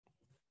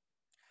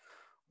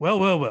Well,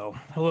 well, well.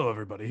 Hello,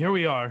 everybody. Here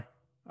we are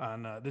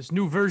on this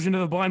new version of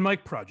the Blind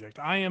Mike Project.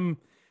 I am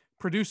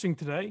producing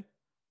today.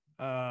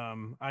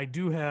 I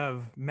do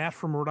have Matt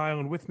from Rhode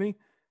Island with me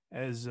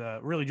as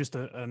really just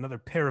another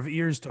pair of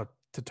ears to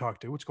talk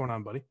to. What's going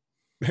on, buddy?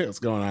 What's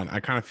going on? I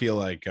kind of feel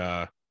like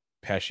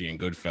Pesci and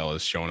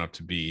Goodfellas showing up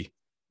to be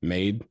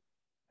made.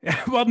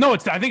 Well, no,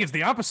 I think it's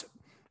the opposite.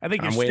 I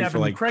think you're I'm waiting for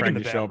stabbing like Craig in Craig the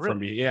to back. show up Really. from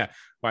me. Yeah.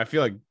 Well, I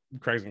feel like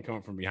Craig's gonna come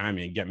up from behind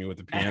me and get me with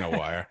the piano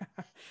wire.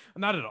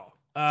 Not at all.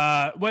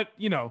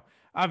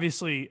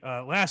 Obviously,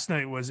 last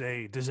night was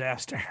a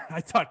disaster.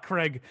 I thought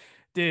Craig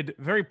did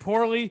very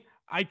poorly.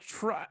 I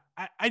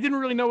didn't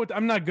really know what.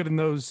 I'm not good in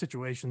those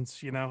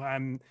situations.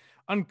 I'm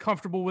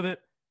uncomfortable with it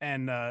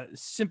and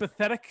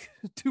sympathetic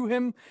to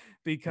him Yeah.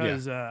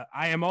 because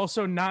I am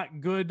also not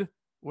good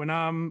when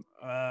I'm,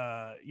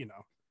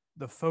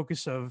 the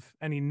focus of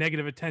any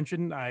negative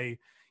attention.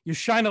 You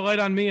shine a light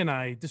on me and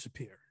I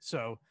disappear.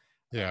 So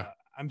Yeah.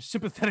 I'm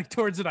sympathetic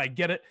towards it. I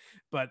get it,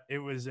 but it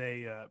was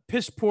a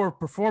piss poor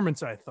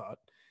performance, I thought.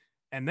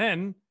 And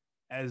then,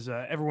 as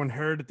everyone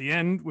heard at the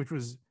end, which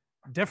was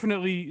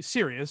definitely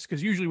serious,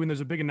 because usually when there's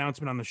a big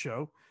announcement on the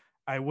show,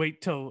 I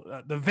wait till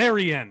the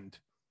very end,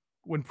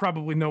 when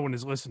probably no one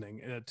is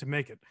listening, to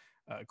make it.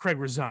 Craig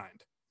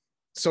resigned.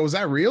 So is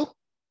that real?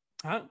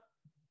 Huh?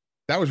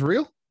 That was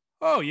real?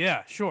 Oh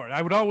yeah, sure.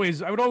 I would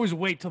always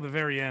wait till the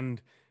very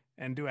end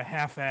and do a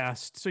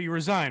half-assed. So you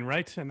resign,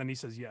 right? And then he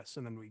says yes,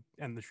 and then we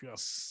end the show.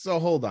 So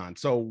hold on.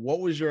 So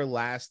what was your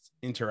last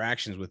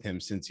interactions with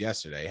him since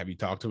yesterday? Have you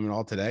talked to him at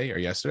all today or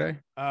yesterday?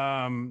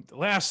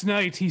 Last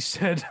night he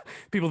said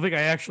people think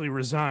I actually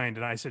resigned,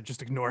 and I said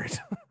just ignore it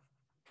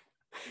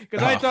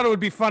because I Oh. thought it would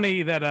be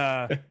funny that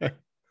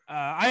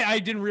I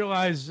didn't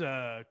realize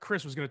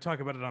Chris was going to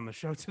talk about it on the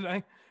show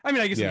today. I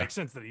mean, I guess it Yeah. makes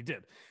sense that he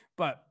did,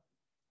 but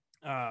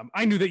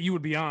I knew that you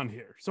would be on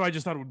here, so I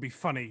just thought it would be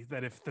funny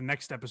that if the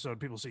next episode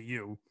people see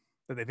you,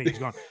 that they think he's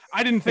gone.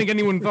 I didn't think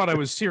anyone thought I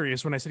was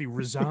serious when I said he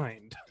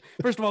resigned.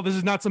 First of all, this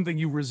is not something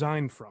you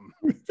resign from.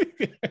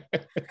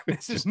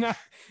 This is not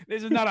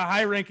a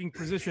high-ranking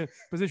position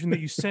that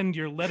you send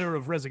your letter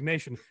of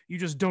resignation. You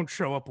just don't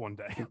show up one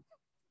day.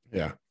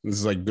 Yeah. This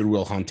is like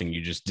Goodwill Hunting.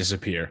 You just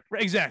disappear.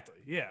 Exactly.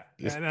 Yeah.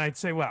 And I'd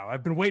say, wow,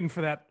 I've been waiting for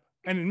that.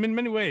 And in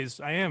many ways,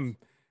 I am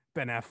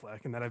Ben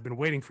Affleck, and that I've been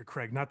waiting for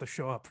Craig not to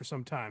show up for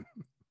some time.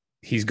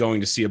 He's going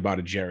to see about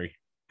a Jerry.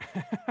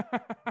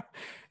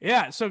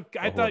 Yeah. So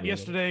I thought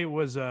yesterday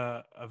was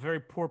a very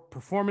poor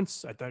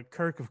performance. I thought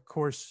Kirk, of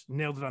course,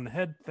 nailed it on the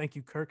head. Thank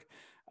you, Kirk.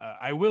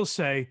 I will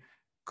say,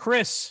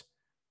 Chris,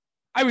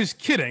 I was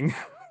kidding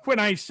when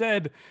I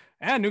said,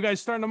 new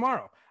guy's starting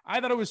tomorrow. I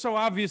thought it was so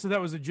obvious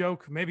that was a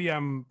joke. Maybe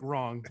I'm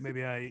wrong.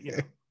 Maybe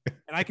and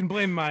I can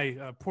blame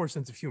my poor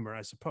sense of humor,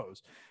 I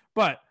suppose.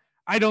 But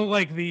I don't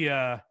like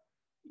the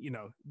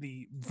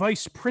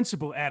vice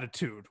principal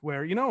attitude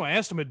where, I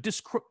asked him a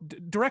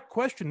direct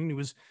question and he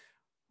was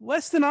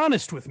less than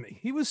honest with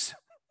me.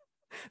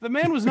 The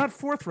man was not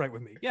forthright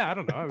with me. Yeah, I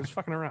don't know. I was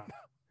fucking around.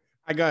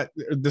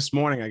 This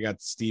morning, I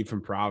got Steve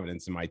from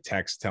Providence in my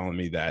text telling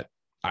me that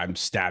I'm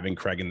stabbing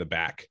Craig in the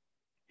back.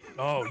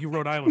 Oh, you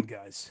Rhode Island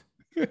guys.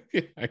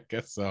 Yeah, I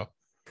guess so.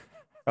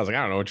 I was like,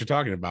 I don't know what you're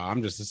talking about.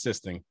 I'm just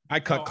assisting. I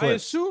cut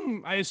clips.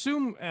 I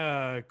assume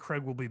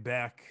Craig will be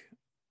back.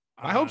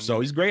 I hope so.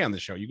 He's great on the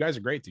show. You guys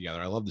are great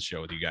together. I love the show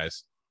with you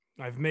guys.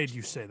 I've made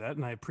you say that,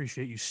 and I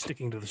appreciate you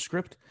sticking to the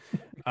script.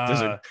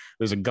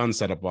 There's a gun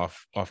set up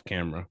off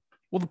camera.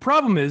 Well, the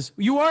problem is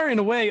you are in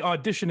a way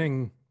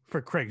auditioning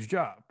for Craig's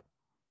job,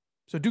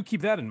 so do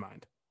keep that in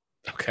mind.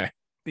 Okay.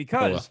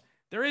 Because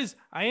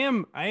I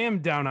am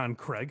down on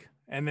Craig,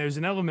 and there's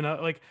an element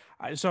of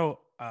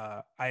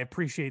I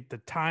appreciate the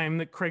time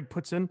that Craig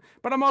puts in,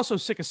 but I'm also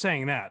sick of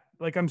saying that.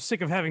 Like, I'm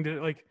sick of having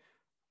to,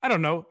 I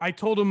don't know. I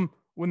told him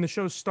when the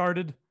show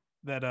started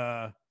that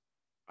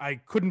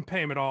I couldn't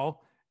pay him at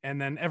all. And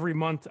then every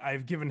month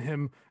I've given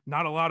him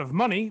not a lot of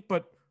money,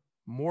 but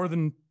more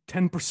than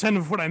 10%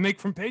 of what I make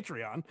from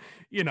Patreon,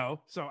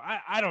 So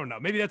I don't know.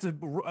 Maybe that's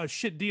a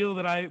shit deal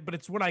but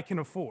it's what I can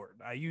afford.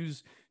 I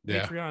use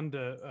Patreon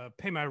to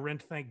pay my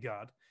rent, thank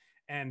God.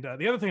 And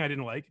the other thing I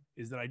didn't like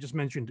is that I just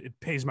mentioned it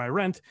pays my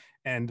rent,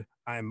 and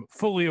I'm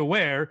fully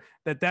aware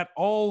that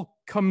all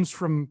comes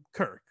from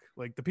Kirk.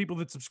 Like, the people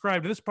that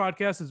subscribe to this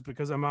podcast is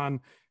because I'm on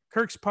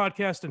Kirk's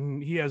podcast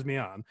and he has me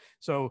on.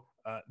 So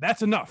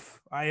that's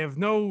enough. I have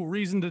no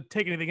reason to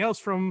take anything else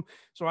from him.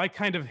 So I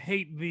kind of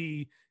hate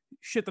the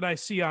shit that I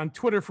see on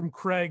Twitter from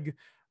Craig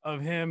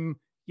of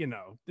him,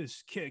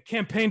 this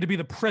campaign to be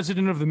the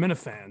president of the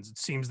Minifans. It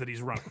seems that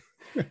he's running,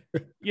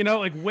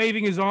 like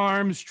waving his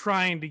arms,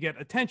 trying to get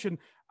attention.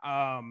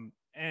 And,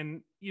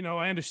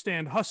 I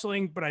understand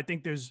hustling, but I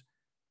think there's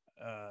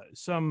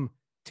some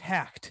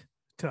tact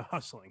to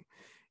hustling.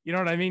 You know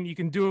what I mean? You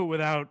can do it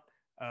without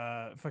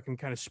fucking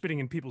kind of spitting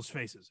in people's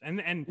faces.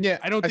 And yeah,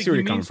 I don't think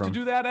he means to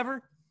do that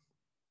ever,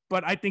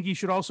 but I think he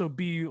should also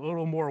be a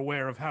little more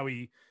aware of how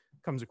he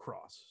comes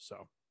across.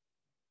 So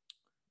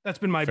that's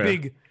been my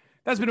big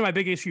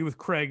issue with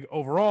Craig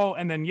overall.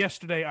 And then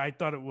yesterday I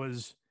thought it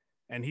was,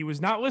 and he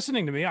was not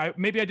listening to me.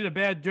 Maybe I did a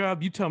bad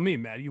job. You tell me,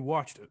 Matt, you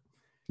watched it.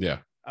 Yeah.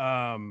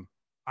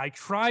 I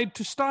tried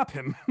to stop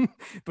him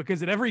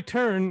because at every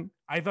turn,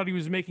 I thought he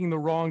was making the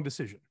wrong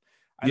decision.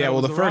 I thought it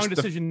was the wrong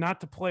decision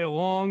not to play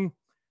along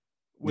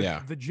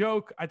with the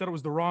joke. I thought it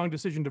was the wrong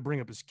decision to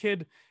bring up his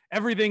kid.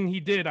 Everything he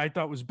did, I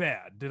thought was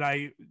bad.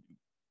 That's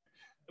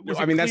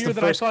the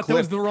first clip. That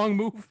was the wrong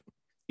move?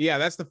 Yeah,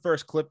 that's the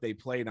first clip they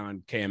played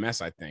on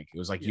KMS, I think. It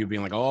was like you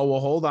being like, oh, well,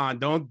 hold on.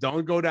 Don't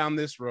go down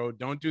this road.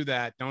 Don't do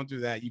that. Don't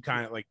do that. You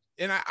kind of like,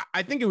 and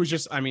I think it was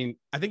just, I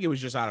think it was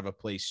just out of a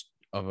place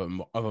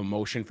of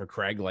emotion for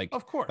Craig. Like,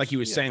 of course, like he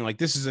was saying, like,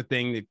 this is a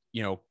thing that,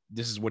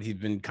 this is what he's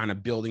been kind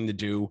of building to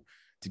do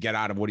to get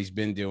out of what he's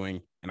been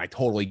doing. And I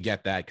totally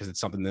get that because it's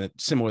something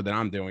that's similar that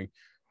I'm doing.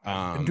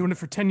 I've been doing it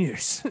for 10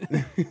 years.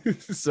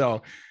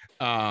 So,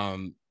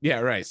 yeah,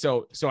 right.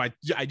 So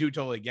I do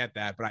totally get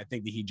that, but I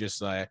think that he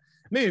just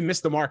maybe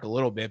missed the mark a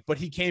little bit, but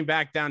he came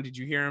back down. Did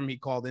you hear him? He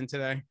called in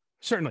today.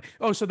 Certainly.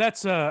 Oh, so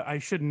that's I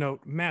should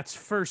note Matt's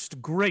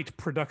first great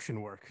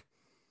production work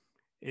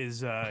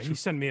is he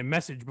sent me a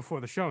message before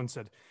the show and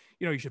said,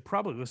 you should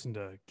probably listen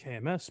to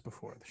KMS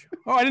before the show.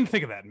 Oh, I didn't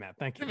think of that, Matt.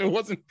 Thank you.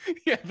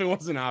 If it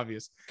wasn't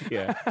obvious.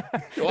 Yeah.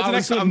 Well, that's an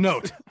excellent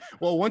note.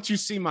 Well, once you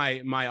see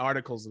my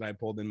articles that I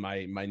pulled in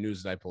my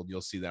news that I pulled,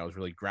 you'll see that I was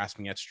really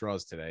grasping at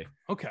straws today.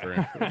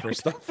 Okay. For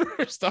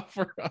stuff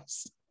for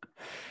us.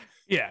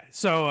 Yeah.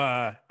 So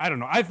I don't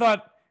know. I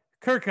thought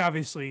Kirk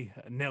obviously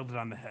nailed it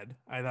on the head.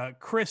 I thought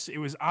Chris, it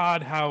was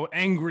odd how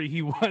angry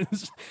he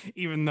was,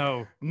 even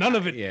though none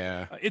of it.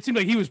 Yeah. It seemed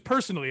like he was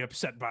personally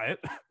upset by it,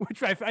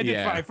 which I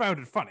found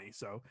it funny.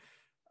 So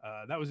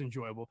that was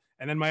enjoyable.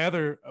 And then my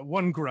other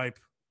one gripe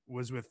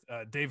was with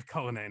Dave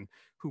Cullinane,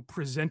 who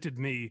presented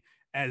me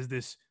as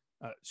this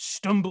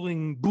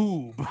stumbling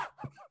boob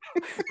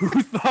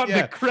who thought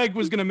that Craig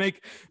was going to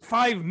make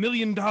 $5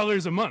 million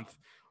a month.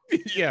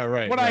 Yeah,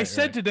 right. What I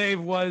said to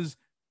Dave was,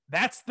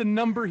 that's the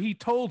number he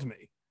told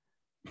me.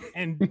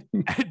 And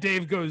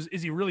Dave goes,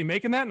 is he really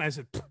making that? And I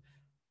said,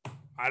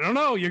 I don't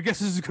know. Your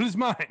guess is as good as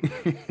mine.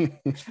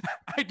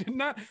 I did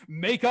not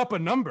make up a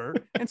number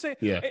and say,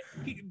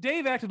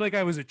 Dave acted like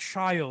I was a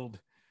child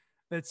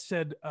that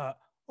said,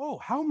 oh,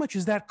 how much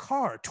is that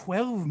car?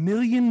 $12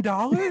 million?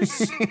 I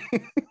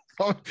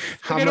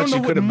don't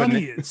know what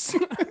money is.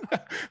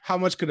 How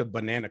much could a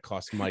banana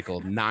cost,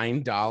 Michael?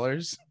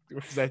 $9?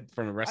 Was that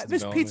from the rest of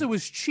this pizza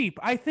was cheap.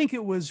 I think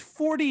it was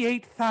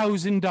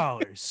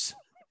 $48,000.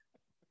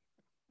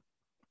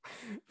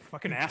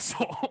 Fucking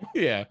asshole.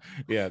 Yeah.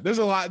 There's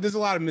a lot of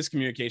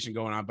miscommunication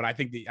going on, but I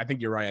think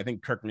you're right. I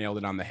think Kirk nailed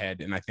it on the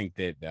head, and I think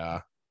that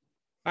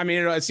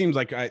it seems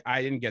like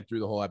I didn't get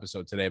through the whole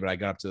episode today, but I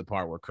got up to the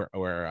part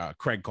where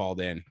Craig called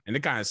in, and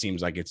it kind of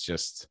seems like it's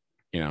just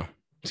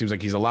seems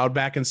like he's allowed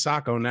back in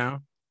Saco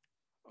now.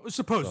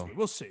 Supposedly. So,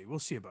 we'll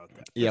see about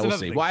that. Yeah, we'll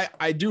see. Thing. Well,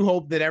 I do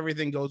hope that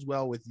everything goes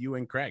well with you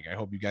and Craig. I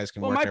hope you guys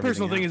can work my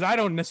personal thing out. Is I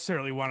don't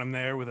necessarily want him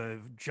there with a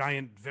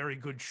giant very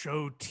good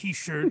show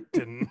t-shirt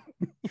and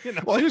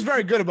Well, he was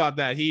very good about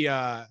that. He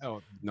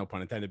no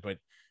pun intended, but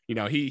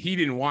he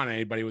didn't want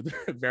anybody with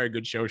very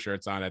good show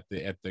shirts on at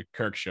the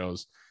Kirk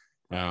shows,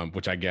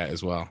 which I get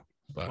as well.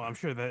 But I'm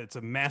sure that it's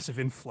a massive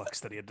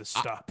influx that he had to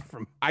stop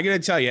from. I gotta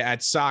tell you,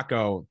 at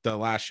Saco, the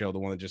last show, the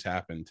one that just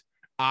happened,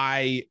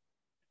 I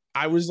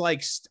was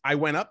like, I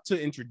went up to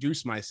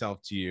introduce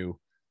myself to you,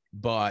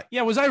 but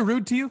was I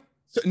rude to you?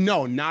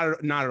 No,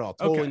 not at all.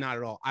 Totally not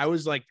at all. I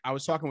was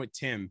talking with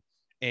Tim,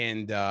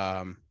 and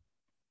I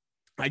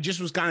just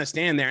was kind of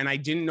standing there, and I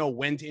didn't know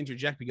when to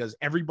interject because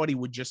everybody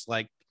would just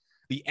like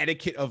the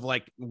etiquette of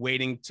like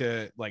waiting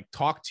to like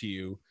talk to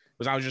you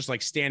was I was just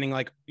like standing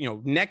like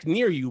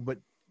near you, but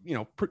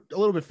a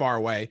little bit far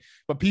away.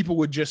 But people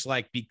would just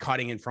like be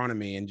cutting in front of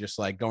me and just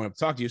like going up to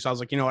talk to you. So I was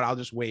like, you know what, I'll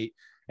just wait.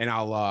 And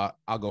I'll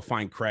go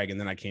find Craig, and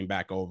then I came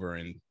back over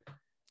and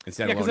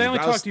instead because I only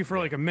talked to you for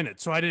like a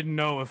minute, so I didn't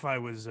know if I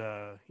was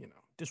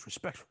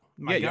disrespectful.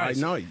 I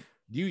know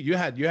you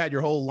had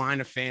your whole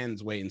line of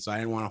fans waiting, so I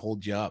didn't want to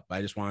hold you up.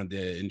 I just wanted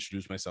to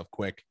introduce myself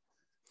quick,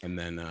 and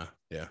then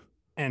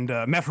And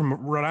Matt from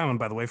Rhode Island,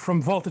 by the way,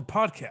 from Vaulted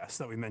Podcast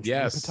that we mentioned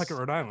in Pawtucket,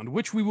 Rhode Island,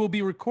 which we will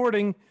be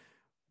recording.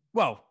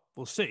 Well,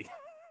 we'll see.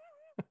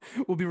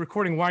 We'll be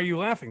recording Why Are You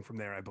Laughing from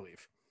there, I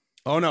believe.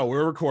 Oh, no,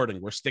 we're recording.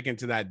 We're sticking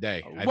to that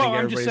day.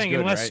 I'm just saying,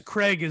 unless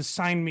Craig has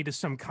signed me to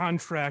some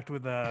contract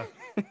with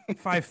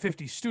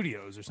 550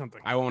 Studios or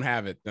something. I won't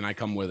have it. Then I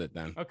come with it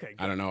then. Okay.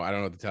 Good. I don't know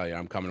what to tell you.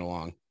 I'm coming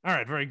along. All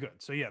right. Very good.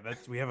 So,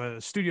 we have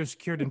a studio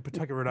secured in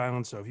Pawtucket, Rhode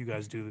Island. So if you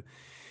guys do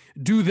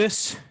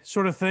this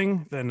sort of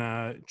thing, then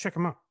check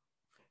them out.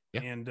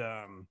 Yeah. And,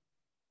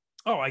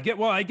 I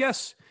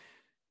guess,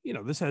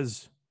 this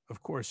has,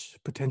 of course,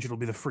 potential to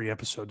be the free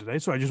episode today.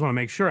 So I just want to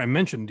make sure I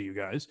mentioned to you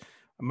guys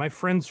my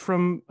friends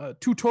from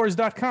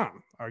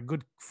twotours.com, our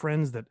good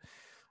friends that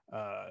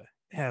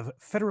have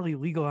federally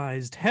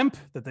legalized hemp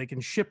that they can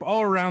ship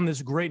all around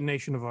this great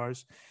nation of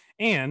ours.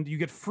 And you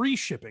get free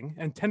shipping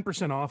and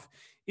 10% off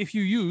if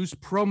you use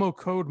promo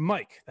code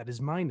Mike. That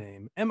is my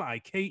name,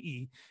 Mike,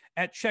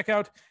 at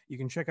checkout. You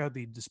can check out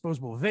the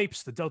disposable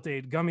vapes, the Delta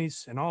 8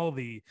 gummies, and all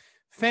the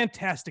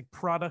fantastic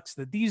products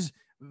that these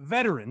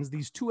veterans,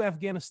 these 2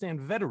 Afghanistan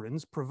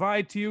veterans,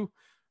 provide to you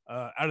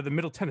out of the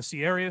Middle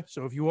Tennessee area.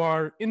 So if you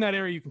are in that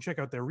area, you can check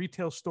out their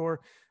retail store.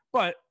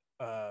 But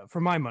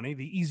for my money,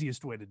 the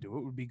easiest way to do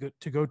it would be good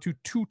to go to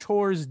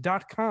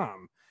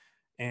twotours.com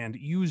and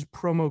use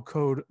promo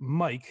code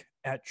Mike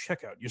at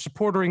checkout. You're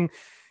supporting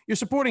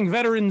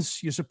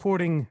veterans, you're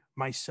supporting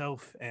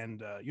myself,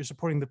 and you're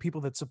supporting the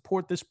people that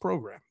support this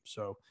program.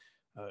 So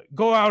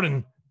go out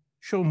and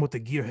show them what the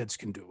gearheads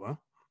can do, huh?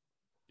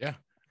 Yeah.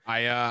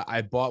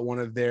 I bought one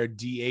of their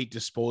D8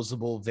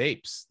 disposable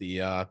vapes,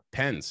 the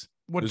pens.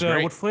 What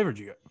flavor did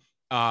you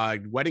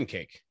get? Wedding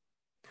cake.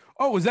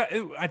 Oh, was that?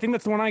 I think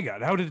that's the one I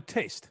got. How did it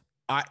taste?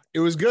 It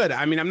was good.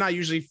 I mean, I'm not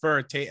usually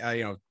for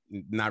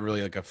not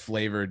really like a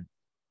flavored.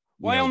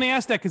 Well, I only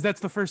asked that because that's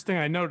the first thing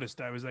I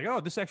noticed. I was like, oh,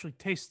 this actually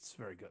tastes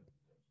very good.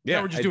 Yeah,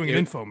 now we're just doing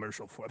an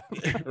infomercial for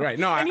them. Right.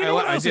 No, and you know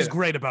what else is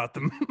great about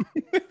them?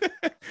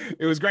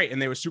 It was great.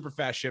 And they were super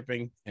fast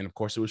shipping. And of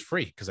course, it was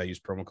free because I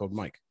used promo code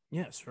Mike.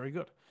 Yes, very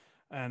good.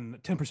 And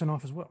 10%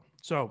 off as well.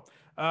 So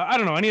I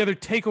don't know. Any other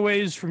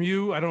takeaways from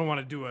you? I don't want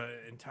to do an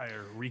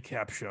entire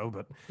recap show,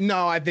 but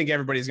no, I think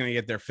everybody's going to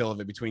get their fill of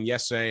it between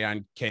yesterday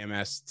on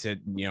KMS to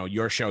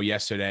your show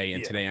yesterday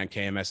and today on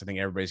KMS. I think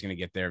everybody's going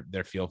to get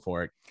their feel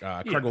for it.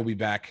 Craig will be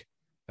back.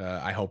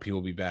 I hope he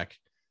will be back.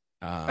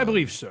 I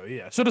believe so.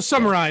 Yeah. So to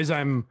summarize,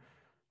 I am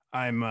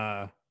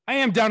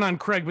down on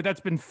Craig, but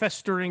that's been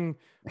festering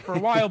for a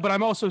while. But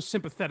I'm also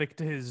sympathetic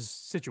to his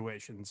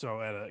situation. So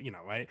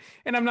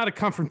and I'm not a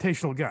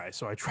confrontational guy,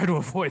 so I try to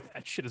avoid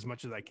that shit as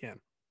much as I can.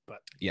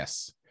 But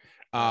yes.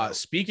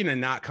 Speaking of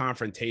not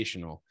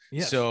confrontational,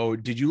 yes. So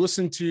did you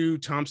listen to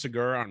Tom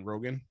Segura on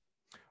Rogan?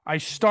 I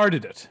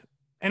started it,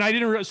 and I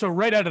didn't. So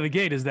right out of the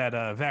gate is that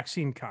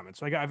vaccine comment.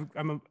 So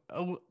I'm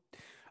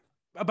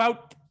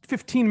about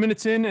 15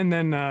 minutes in, and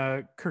then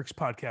Kirk's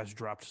podcast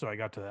dropped, so I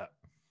got to that.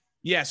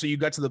 Yeah, so you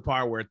got to the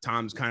part where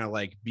Tom's kind of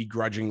like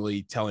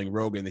begrudgingly telling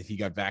Rogan that he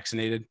got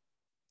vaccinated.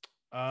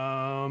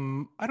 I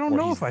don't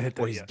know if I hit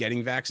that. Or he's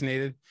getting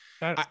vaccinated.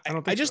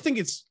 I just think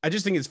it's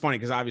funny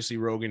because obviously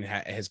Rogan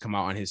has come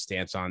out on his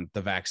stance on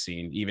the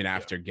vaccine even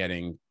after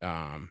getting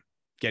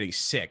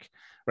sick.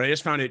 But I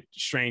just found it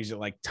strange that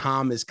like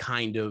Tom is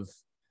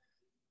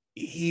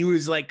he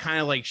was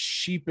kind of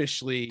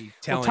sheepishly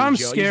telling. Tom's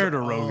Joe, scared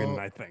of Rogan,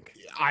 I think.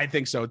 I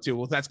think so too.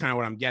 Well, that's kind of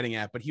what I'm getting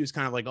at. But he was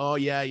kind of like, oh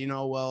yeah,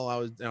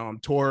 I'm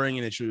touring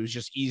and it was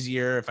just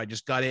easier if I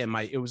just got it. And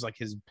it was like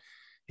his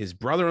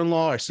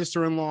brother-in-law or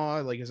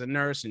sister-in-law, like as a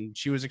nurse, and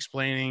she was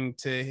explaining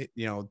to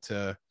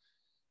him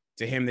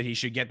that he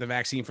should get the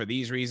vaccine for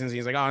these reasons. And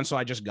he's like, oh, and so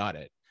I just got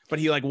it. But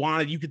he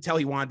you could tell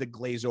he wanted to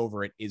glaze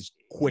over it as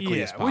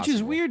quickly as possible. Which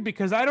is weird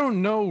because I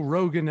don't know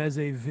Rogan as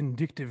a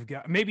vindictive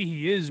guy. Maybe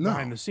he is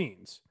behind the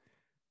scenes,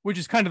 which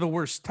is kind of the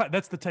worst.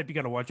 That's the type you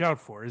got to watch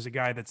out for, is a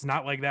guy that's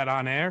not like that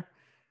on air.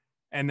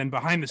 And then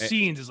behind the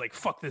scenes is like,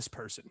 fuck this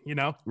person,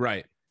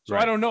 Right. So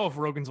I don't know if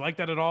Rogan's like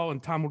that at all.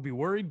 And Tom would be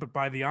worried, but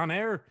by the on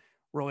air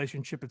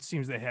relationship it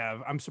seems they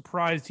have, I'm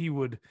surprised he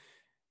would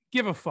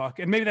give a fuck.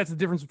 And maybe that's the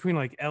difference between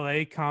like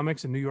LA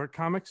comics and New York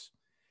comics.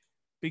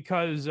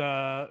 Because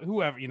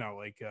whoever,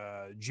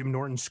 Jim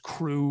Norton's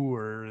crew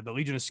or the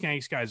Legion of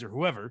Skanks guys or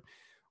whoever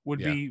would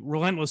be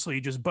relentlessly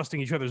just busting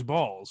each other's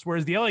balls.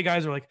 Whereas the LA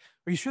guys are like,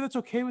 are you sure that's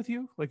okay with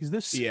you? Like, is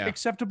this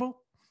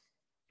acceptable?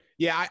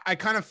 Yeah, I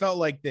kind of felt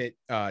like that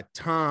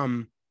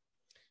Tom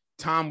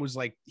was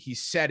like, he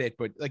said it,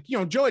 but like,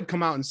 Joe had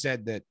come out and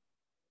said that,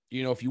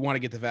 if you want to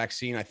get the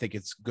vaccine, I think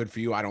it's good for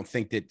you. I don't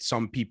think that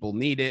some people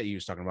need it. He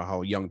was talking about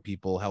how young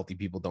people, healthy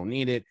people don't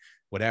need it,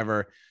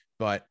 whatever.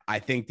 But I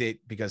think that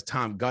because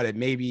Tom got it,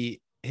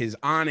 maybe his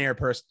on-air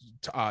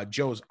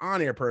Joe's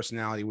on-air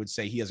personality would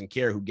say he doesn't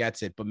care who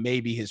gets it, but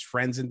maybe his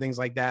friends and things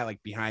like that, like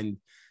behind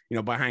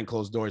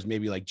closed doors,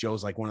 maybe like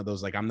Joe's like one of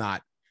those, like, I'm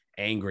not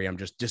angry, I'm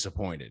just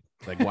disappointed.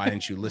 Like, why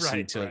didn't you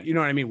listen right. You know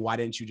what I mean? Why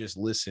didn't you just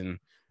listen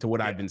to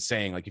what I've been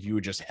saying? Like, if you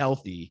were just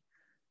healthy,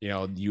 you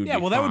would be that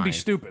would be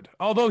stupid.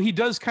 Although he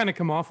does kind of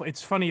come off.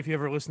 It's funny if you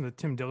ever listen to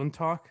Tim Dillon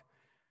talk,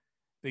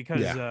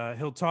 because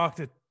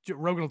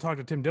Rogan will talk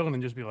to Tim Dillon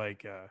and just be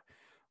like,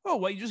 oh,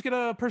 well, you just get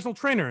a personal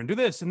trainer and do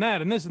this and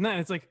that and this and that.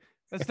 And it's like,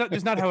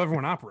 that's not how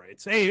everyone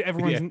operates.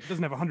 Everyone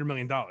doesn't have $100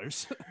 million.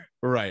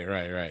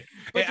 Right.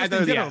 But just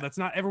in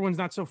general, everyone's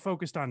not so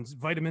focused on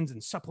vitamins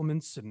and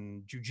supplements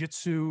and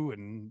jujitsu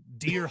and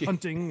deer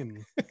hunting.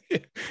 And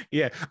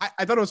yeah,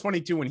 I thought it was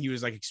funny too when he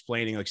was like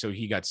explaining, like, so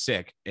he got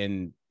sick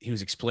and he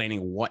was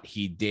explaining what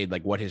he did,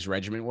 like what his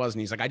regimen was.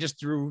 And he's like, I just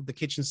threw the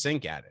kitchen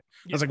sink at it.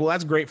 I was like, well,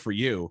 that's great for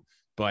you.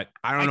 But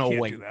I don't know,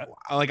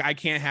 I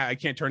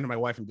can't turn to my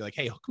wife and be like,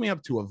 hey, hook me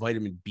up to a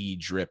vitamin B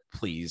drip,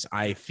 please.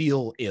 I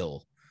feel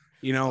ill.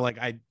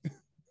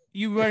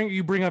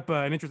 You bring up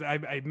an interest.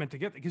 I meant to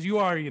get, because you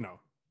are, in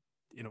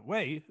a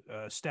way,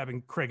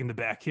 stabbing Craig in the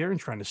back here and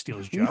trying to steal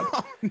his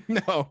job.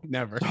 No,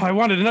 never. So I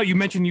wanted to know, you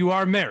mentioned you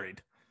are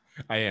married.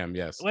 I am,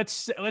 yes.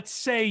 Let's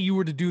say you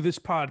were to do this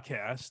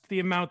podcast, the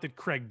amount that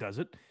Craig does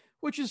it,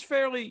 which is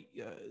fairly,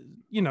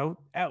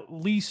 at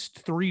least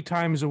 3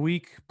 times a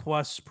week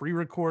plus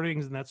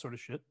pre-recordings and that sort of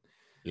shit.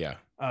 Yeah.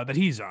 That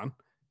he's on.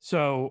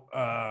 So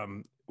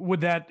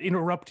would that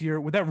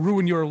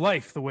ruin your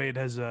life the way it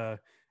has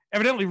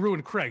evidently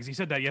ruined Craig's? He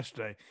said that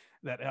yesterday,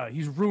 that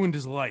he's ruined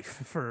his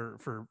life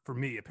for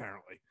me,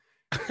 apparently.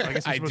 So I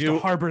guess I'm supposed to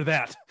harbor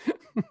that.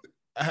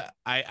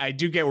 I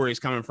do get where he's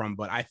coming from,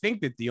 but I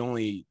think that the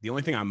only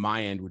thing on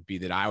my end would be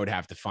that I would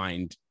have to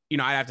find, I'd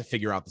have to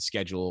figure out the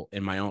schedule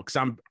in my own, because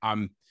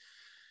I'm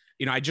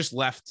I just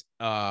left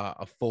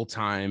a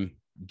full-time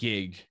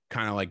gig,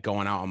 kind of like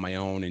going out on my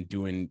own and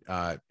doing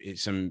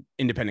some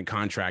independent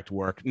contract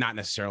work, not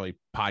necessarily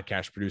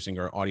podcast producing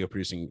or audio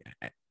producing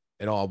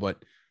at all,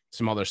 but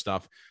some other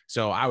stuff.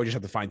 So I would just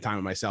have to find time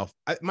with myself.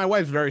 My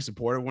wife's very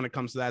supportive when it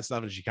comes to that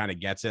stuff, and she kind of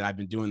gets it. I've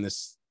been doing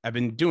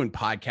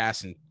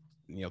podcasts and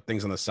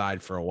things on the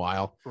side for a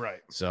while. Right.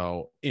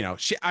 So,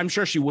 I'm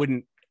sure she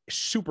wouldn't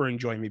super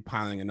enjoy me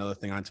piling another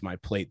thing onto my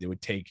plate that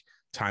would take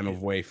time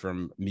away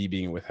from me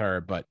being with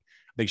her. But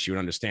I think she would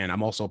understand.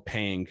 I'm also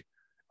paying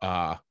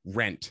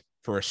rent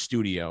for a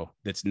studio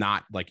that's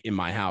not like in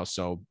my house.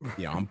 So,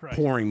 I'm right.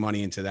 pouring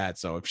money into that.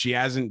 So if she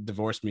hasn't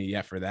divorced me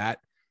yet for that,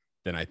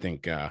 then I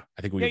think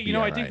we would be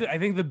I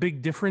think the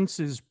big difference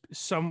is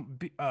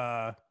someone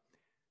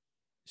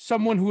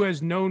who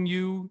has known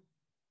you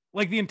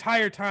like the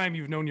entire time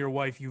you've known your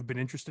wife, you've been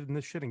interested in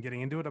this shit and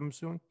getting into it, I'm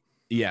assuming.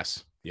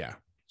 Yes. Yeah.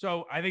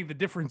 So I think the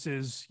difference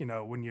is,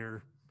 when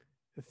you're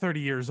 30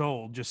 years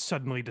old, just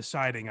suddenly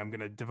deciding I'm going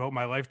to devote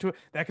my life to it,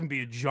 that can be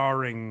a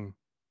jarring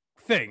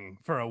thing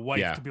for a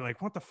wife to be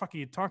like, what the fuck are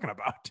you talking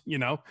about?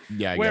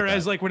 Yeah.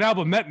 Whereas like when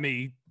Alba met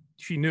me,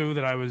 she knew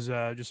that I was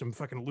just some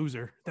fucking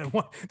loser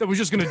that was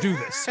just going to do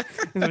this.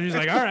 And so she's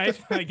like, all right,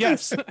 I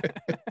guess.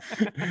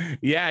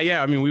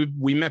 Yeah. I mean,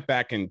 we met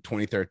back in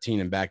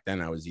 2013. And back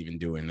then I was even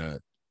doing a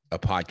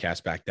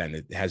podcast back then.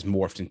 It has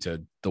morphed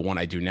into the one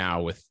I do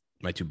now with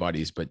my two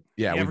buddies, but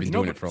we've been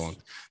doing it for a long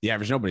time. The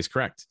Average Nobody's,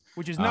 correct.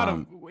 Which is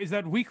not is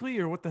that weekly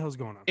or what the hell's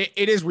going on?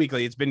 It is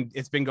weekly. It's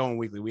been going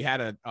weekly. We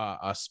had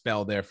a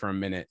spell there for a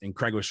minute, and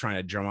Craig was trying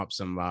to drum up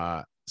some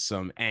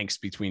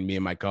angst between me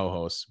and my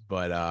co-hosts,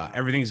 but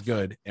everything's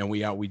good, and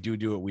we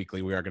do it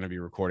weekly. We are going to be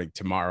recording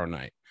tomorrow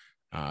night,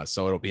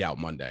 so it'll be out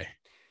Monday.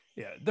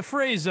 Yeah, the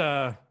phrase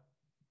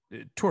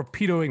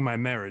torpedoing my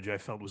marriage I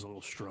felt was a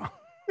little strong.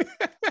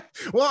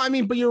 Well, I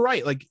mean, but you're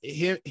right. Like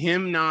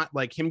him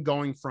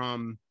going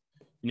from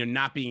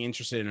not being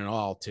interested in it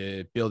all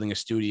to building a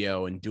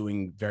studio and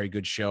doing very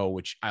good show,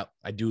 which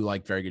I do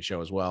like very good show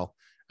as well.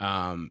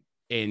 And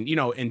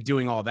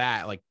doing all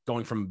that, like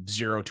going from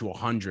 0 to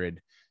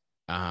 100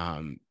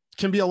 can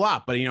be a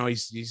lot, but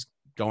he's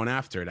going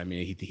after it. I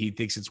mean, he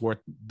thinks it's worth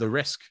the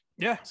risk.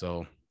 Yeah.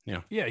 So,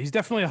 yeah, he's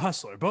definitely a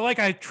hustler, but like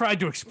I tried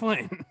to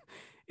explain,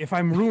 if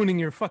I'm ruining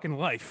your fucking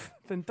life,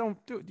 then don't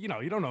do it. You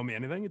don't owe me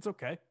anything. It's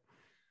okay.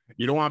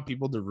 You don't want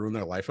people to ruin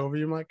their life over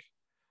you, Mike?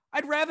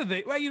 I'd rather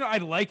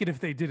I'd like it if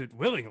they did it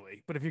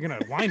willingly, but if you're going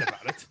to whine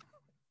about it.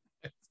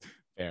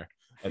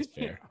 That's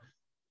fair.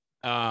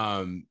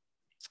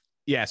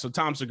 Yeah. So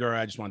Tom Segura,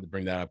 I just wanted to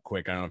bring that up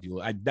quick. I don't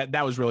know if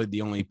that was really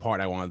the only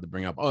part I wanted to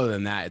bring up. Other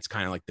than that, it's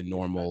kind of like the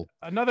normal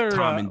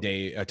Tom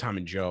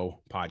and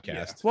Joe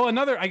podcast. Yeah.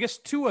 Well, I guess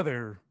two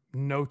other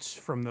notes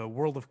from the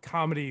world of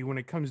comedy when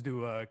it comes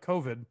to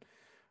COVID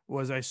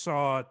was I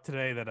saw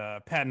today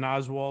that Patton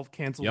Oswalt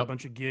canceled a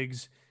bunch of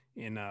gigs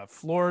in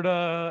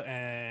Florida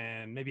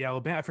and maybe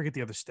Alabama. I forget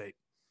the other state.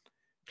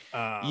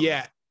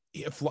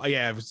 It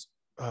was.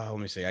 Let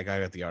me see. I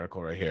got the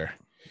article right here.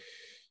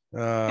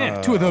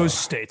 Two of those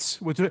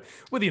states with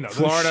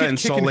Florida and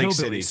Salt Lake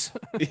City.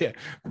 Yeah,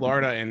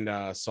 Florida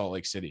and Salt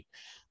Lake City.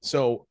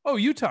 So,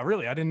 Utah,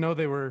 really? I didn't know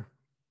they were.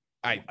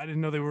 I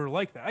didn't know they were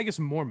like that. I guess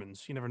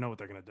Mormons. You never know what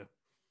they're gonna do.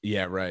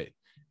 Yeah, right.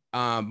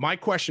 My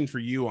question for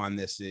you on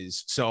this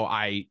is: so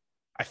I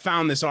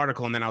found this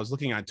article and then I was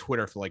looking on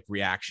Twitter for like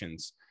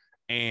reactions,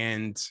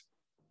 and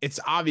it's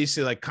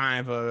obviously like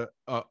kind of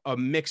a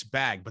mixed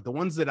bag. But the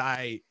ones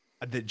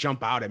that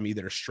jump out at me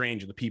that are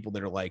strange are the people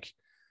that are like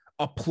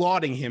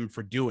applauding him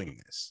for doing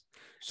this.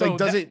 So like,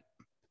 does it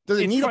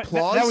need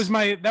applause?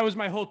 That was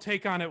my whole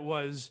take on it.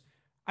 Was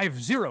I have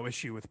zero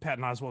issue with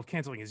Patton Oswalt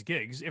canceling his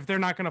gigs if they're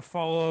not going to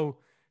follow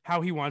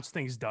how he wants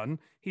things done.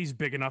 He's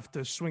big enough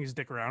to swing his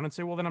dick around and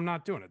say, well, then I'm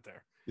not doing it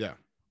there. Yeah.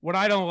 What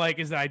I don't like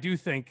is that I do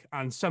think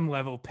on some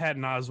level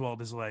Patton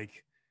Oswalt is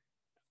like,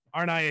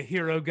 aren't I a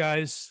hero,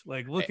 guys?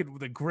 Like, look at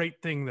the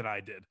great thing that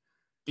I did.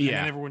 And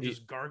then everyone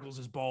just gargles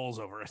his balls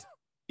over it.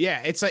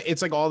 Yeah, it's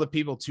like all the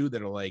people too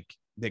that are like,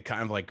 they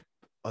kind of like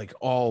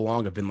all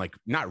along have been like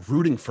not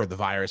rooting for the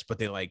virus, but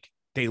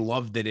they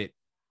love that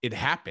it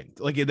happened.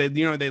 Like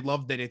they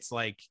love that it's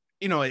like,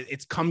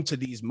 it's come to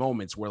these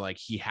moments where like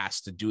he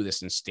has to do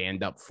this and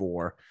stand up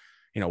for,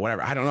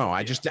 whatever. I don't know.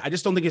 I just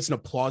don't think it's an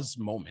applause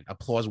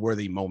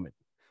worthy moment.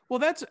 Well,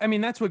 that's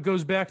what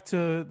goes back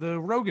to the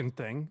Rogan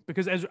thing,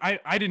 because as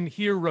I didn't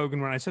hear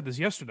Rogan when I said this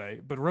yesterday,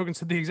 but Rogan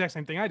said the exact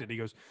same thing I did. He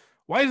goes,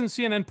 why isn't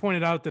CNN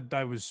pointed out that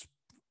I was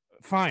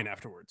fine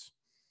afterwards?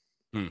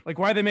 Like,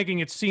 why are they making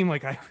it seem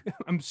like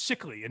I'm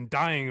sickly and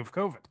dying of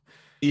COVID?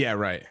 Yeah,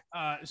 right.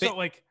 I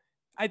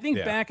think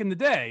back in the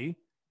day,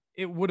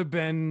 it would have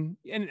been,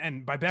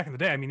 and by back in the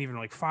day, I mean, even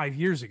like 5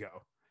 years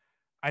ago,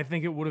 I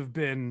think it would have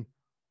been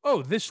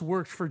oh, this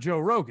worked for Joe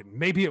Rogan.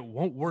 Maybe it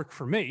won't work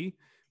for me,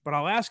 but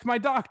I'll ask my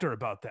doctor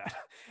about that.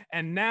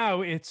 And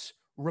now it's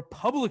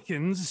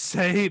Republicans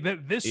say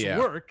that this Yeah.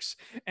 works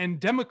and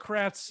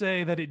Democrats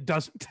say that it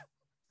doesn't.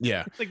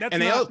 Yeah. It's like that's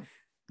And not,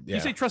 yeah.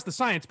 you say trust the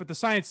science, but the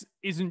science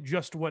isn't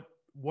just what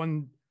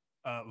one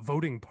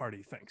voting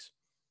party thinks.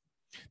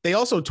 They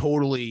also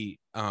totally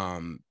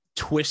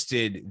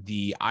twisted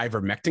the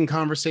ivermectin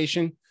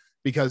conversation,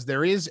 because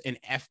there is an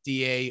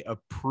FDA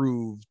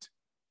approved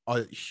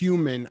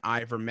human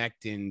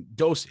ivermectin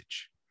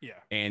dosage. Yeah.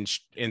 And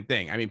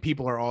thing. I mean,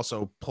 people are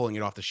also pulling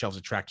it off the shelves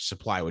of Tractor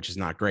Supply, which is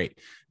not great.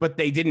 But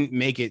they didn't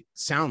make it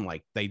sound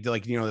like they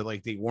like, you know,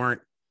 like they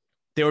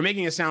were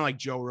making it sound like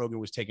Joe Rogan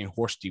was taking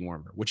horse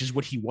dewormer, which is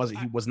what he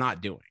was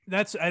not doing.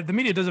 That's the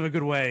media does have a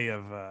good way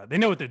of they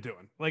know what they're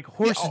doing. Like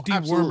horse dewormer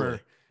absolutely.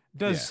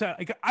 does sound,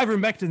 like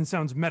ivermectin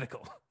sounds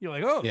medical. You're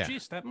like, oh, Yeah.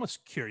 geez, that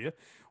must cure you.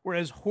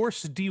 Whereas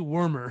horse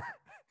dewormer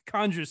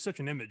conjures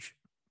such an image.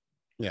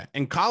 Yeah.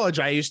 In college,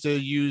 I used to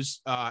use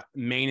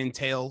mane and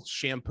tail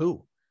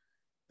shampoo.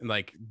 And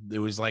like, it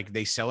was like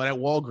they sell it at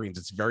Walgreens.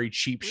 It's very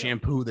cheap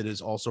shampoo that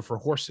is also for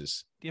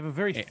horses. You have a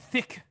very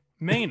thick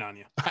mane on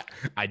you.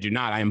 I do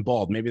not. I am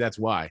bald. Maybe that's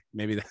why.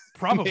 Maybe that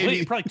probably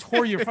you probably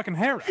tore your fucking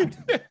hair out.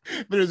 But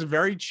it was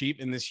very cheap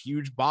in this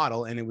huge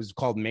bottle, and it was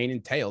called Mane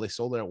and Tail. They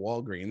sold it at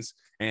Walgreens,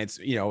 and it's,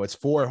 you know, it's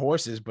for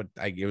horses, but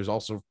it was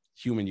also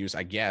human use,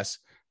 I guess.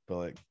 But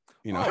like,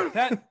 you know,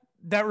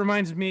 that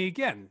reminds me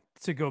again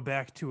to go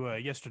back to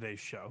yesterday's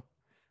show.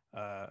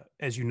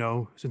 As you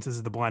know, since this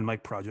is the Blind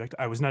Mike Project,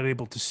 I was not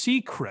able to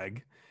see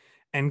Craig,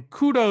 and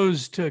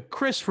kudos to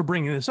Chris for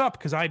bringing this up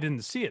because I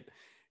didn't see it.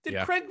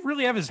 Did Craig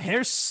really have his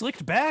hair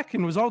slicked back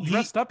and was all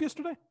dressed up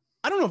yesterday?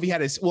 I don't know if he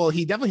had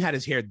he definitely had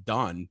his hair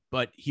done,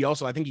 but he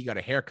also, I think he got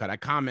a haircut. I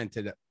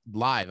commented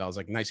live. I was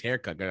like, nice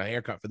haircut. Got a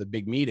haircut for the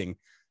big meeting.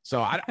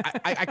 So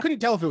I couldn't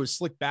tell if it was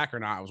slicked back or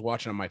not. I was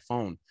watching on my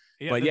phone.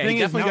 Yeah, but yeah, he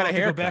definitely got a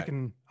haircut.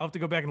 I'll have to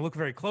go back and look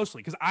very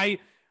closely because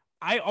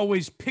I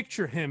always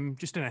picture him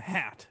just in a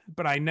hat,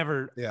 but I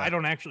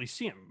don't actually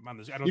see him on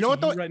this. I don't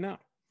see you right now.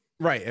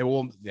 Right.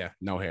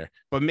 No hair.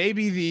 But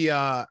maybe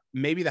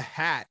the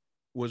hat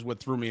was what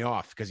threw me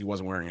off because he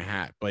wasn't wearing a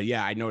hat. But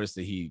yeah, I noticed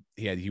that he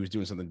was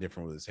doing something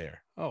different with his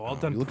hair. Oh, all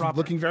done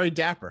looking very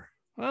dapper.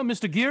 Well,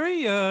 Mr.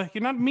 Geary, you're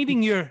not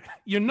meeting your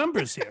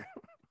numbers here.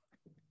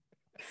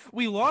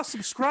 We lost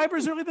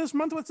subscribers early this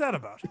month. What's that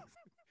about?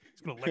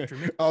 He's gonna lecture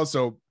me.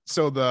 Also,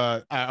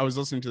 I was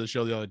listening to the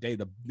show the other day.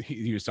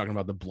 He was talking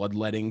about the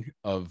bloodletting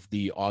of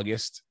the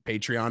August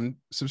Patreon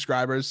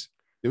subscribers.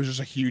 There was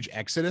just a huge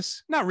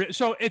exodus. Not really.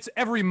 So it's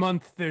every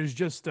month. There's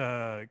just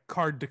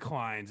card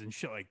declines and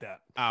shit like that.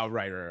 Oh,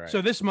 right.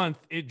 So this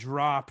month it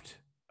dropped.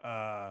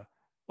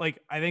 Like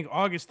I think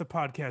August the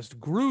podcast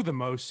grew the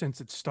most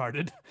since it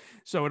started.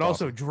 So it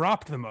also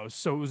dropped the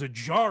most. So it was a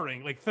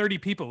jarring. Like 30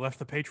 people left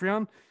the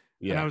Patreon.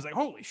 Yeah. And I was like,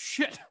 holy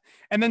shit.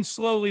 And then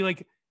slowly,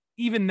 like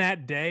even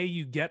that day,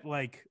 you get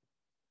like,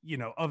 you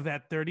know, of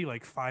that 30,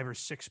 like 5 or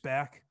 6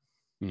 back.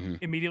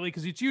 Immediately,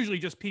 because it's usually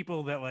just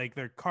people that like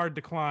their card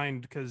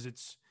declined because it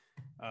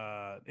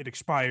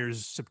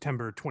expires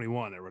September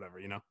 21 or whatever,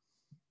 you know.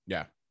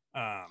 Yeah.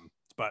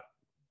 But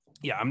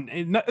yeah,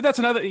 that's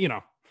another, you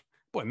know,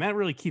 boy, Matt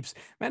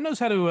knows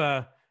how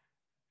to.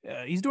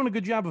 He's doing a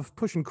good job of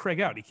pushing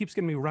Craig out. He keeps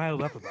getting me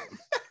riled up about him.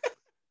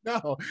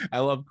 No,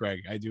 I love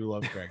Craig. I do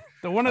love Craig.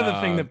 The one other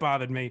thing that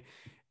bothered me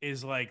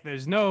is like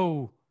there's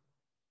no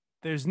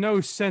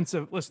sense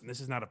of, listen, this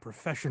is not a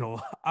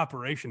professional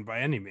operation by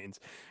any means,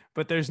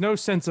 but there's no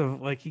sense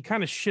of like, he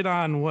kind of shit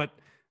on what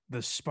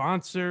the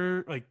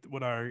sponsor, like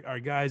what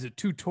our guys at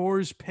Two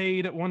Tours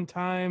paid at one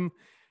time.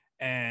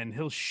 And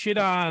he'll shit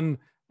on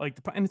like,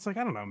 and it's like,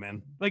 I don't know,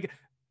 man, like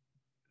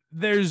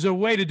there's a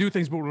way to do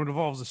things, but when it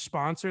involves a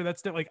sponsor,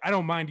 that's like, I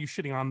don't mind you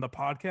shitting on the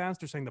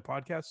podcast or saying the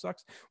podcast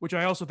sucks, which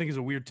I also think is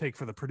a weird take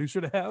for the producer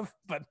to have,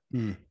 but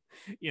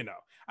you know,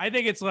 I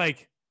think it's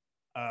like,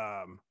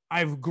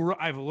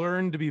 I've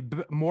learned to be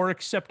more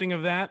accepting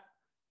of that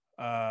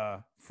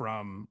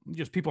from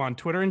just people on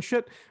Twitter and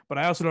shit. But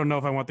I also don't know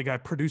if I want the guy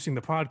producing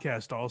the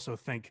podcast to also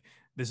think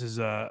this is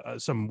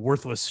some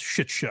worthless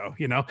shit show.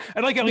 You know,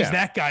 I'd like at least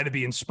that guy to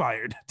be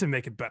inspired to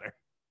make it better.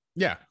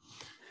 Yeah,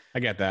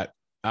 I get that.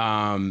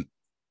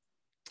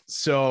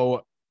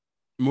 So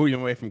moving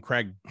away from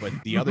Craig, but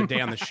the other day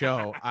on the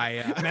show,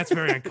 Matt's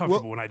very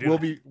uncomfortable when I do.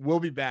 We'll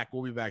be back.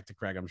 We'll be back to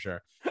Craig, I'm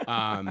sure.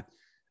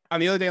 On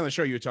the other day on the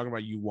show, you were talking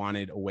about you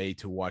wanted a way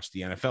to watch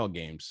the NFL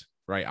games,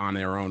 right, on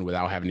their own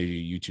without having to do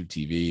YouTube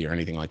TV or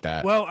anything like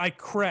that. Well, I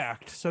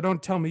cracked, so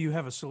don't tell me you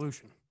have a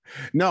solution.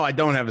 No, I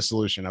don't have a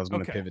solution. I was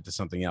going to pivot to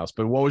something else.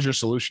 But what was your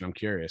solution? I'm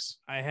curious.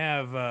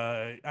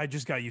 I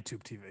just got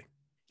YouTube TV.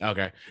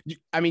 Okay.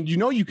 I mean, you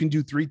know, you can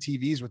do 3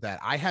 TVs with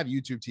that. I have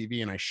YouTube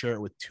TV and I share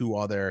it with 2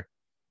 other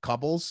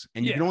couples,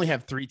 and you can only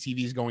have 3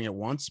 TVs going at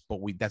once, but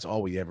that's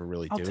all we ever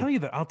really do.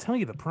 I'll tell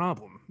you the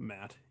problem,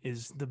 Matt,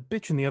 is the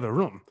bitch in the other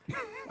room.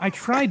 I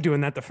tried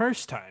doing that the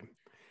first time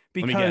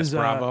because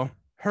Bravo.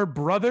 Her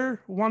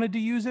brother wanted to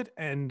use it,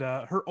 and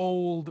her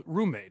old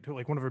roommate,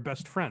 like one of her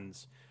best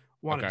friends,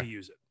 wanted to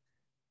use it.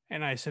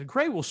 And I said,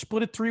 great, we'll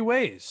split it 3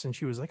 ways. And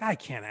she was like, I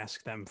can't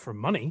ask them for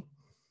money.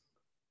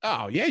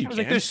 Oh yeah, you I was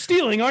can. like, they're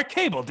stealing our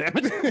cable, damn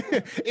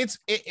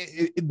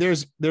it.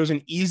 There's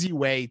an easy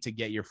way to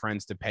get your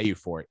friends to pay you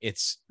for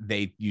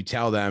it. You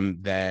tell them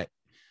that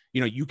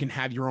you can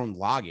have your own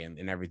login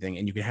and everything,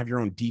 and you can have your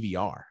own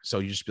DVR. So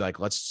you just be like,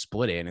 let's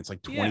split it, and it's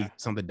like 20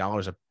 something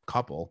dollars a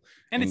couple.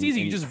 And it's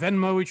easy. You just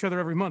Venmo each other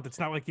every month. It's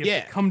not like you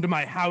have to come to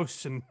my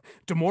house and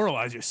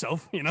demoralize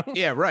yourself,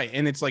 Yeah, right.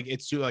 And it's like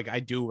like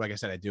I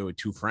said, I do it with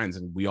 2 friends,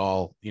 and we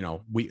all,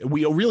 we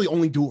really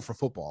only do it for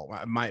football.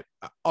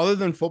 Other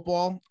than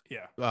football,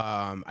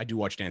 I do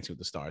watch Dancing with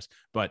the Stars,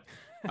 but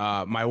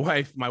my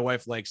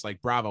wife likes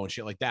like Bravo and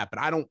shit like that. But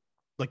I don't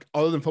like,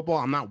 other than football,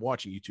 I'm not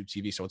watching YouTube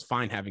TV, so it's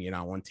fine having it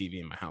on one TV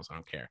in my house. I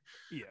don't care.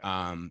 Yeah.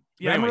 I'm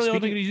really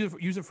only going to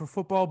use it for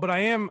football, but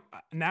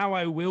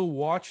I will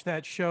watch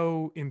that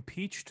show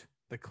Impeached,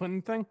 the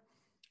Clinton thing.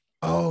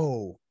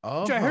 Oh,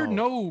 which I heard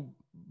no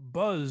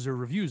buzz or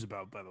reviews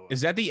about, by the way.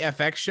 Is that the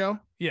FX show?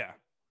 Yeah.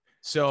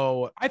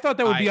 So I thought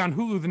that would be on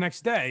Hulu the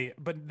next day,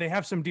 but they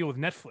have some deal with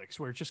Netflix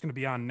where it's just going to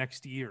be on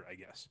next year, I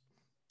guess.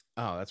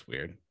 Oh, that's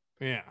weird.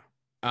 Yeah.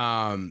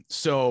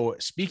 So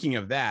speaking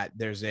of that,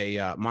 there's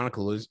a Monica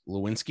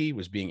Lewinsky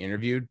was being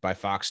interviewed by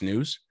Fox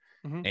News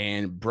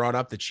and brought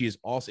up that she is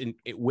also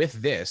with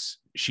this.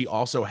 She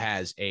also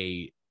has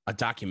a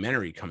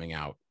documentary coming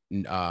out.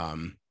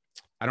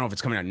 I don't know if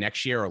it's coming out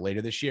next year or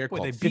later this year.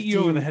 Boy, they beat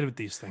you over the head with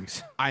these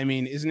things. I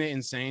mean, isn't it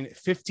insane?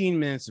 15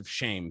 Minutes of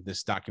Shame,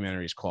 this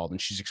documentary is called, and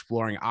she's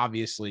exploring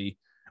obviously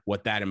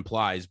what that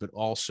implies, but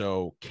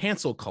also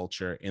cancel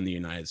culture in the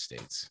United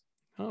States.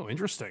 Oh,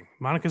 interesting.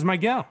 Monica's my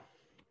gal.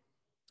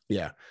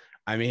 Yeah.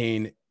 I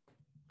mean,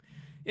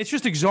 it's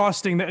just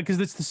exhausting because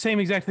it's the same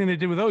exact thing they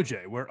did with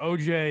OJ, where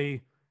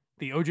the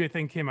OJ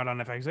thing came out on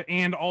FX,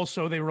 and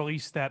also they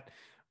released that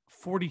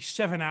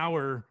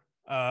 47-hour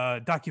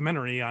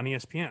documentary on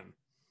ESPN.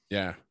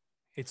 Yeah.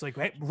 It's like,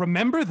 hey,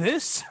 remember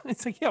this?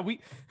 It's like, yeah,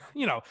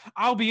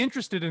 I'll be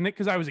interested in it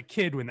because I was a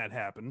kid when that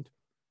happened.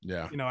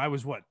 Yeah. I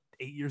was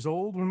 8 years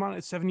old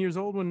when 7 years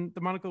old when the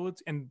Monica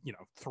Lewinsky, and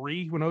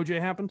 3 when OJ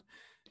happened.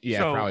 Yeah,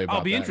 so probably about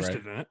I'll be that,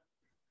 interested in it.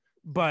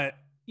 But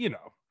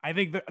I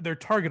think their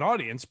target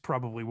audience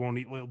probably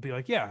will be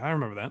like, yeah, I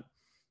remember that.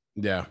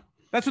 Yeah.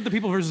 That's what the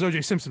People versus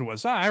OJ Simpson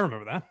was. I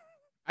remember that.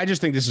 I just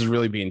think this is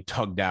really being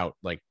tugged out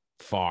like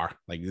far.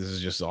 Like this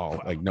is just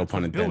all like no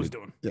pun intended. Bill was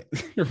doing.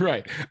 Yeah.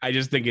 Right. I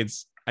just think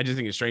it's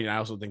strange. And I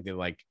also think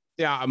that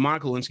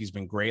Monica Lewinsky's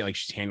been great. Like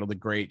she's handled it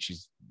great.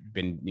 She's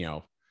been,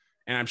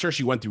 and I'm sure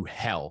she went through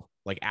hell,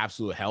 like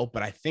absolute hell.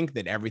 But I think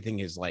that everything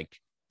is like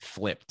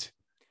flipped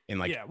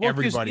and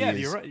everybody is.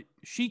 You're right.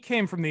 She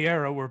came from the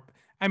era where,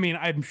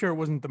 I'm sure it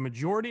wasn't the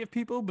majority of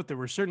people, but there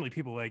were certainly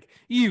people like,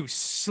 you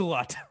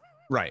slut.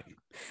 Right.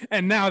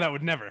 And now that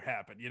would never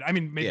happen.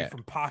 Maybe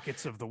from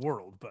pockets of the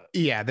world, but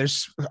yeah,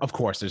 there's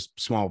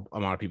small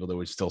amount of people that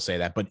would still say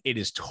that, but it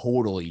is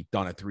totally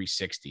done at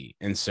 360.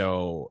 And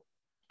so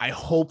I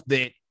hope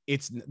that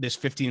it's this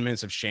 15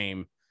 minutes of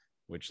shame,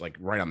 which like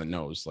right on the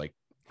nose, like,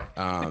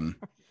 and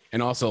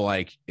also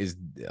like is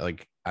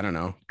like, I don't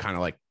know, kind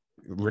of like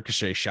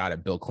ricochet shot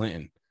at Bill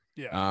Clinton.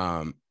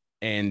 Yeah.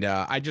 And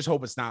I just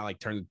hope it's not like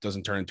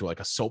doesn't turn into like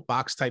a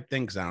soapbox type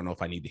thing, because I don't know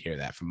if I need to hear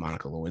that from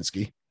Monica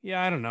Lewinsky.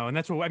 Yeah, I don't know. And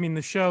that's what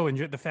the show and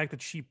the fact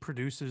that she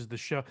produces the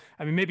show.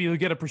 Maybe you'll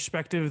get a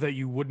perspective that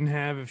you wouldn't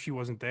have if she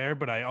wasn't there,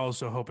 but I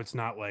also hope it's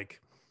not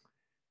like,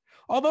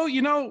 although,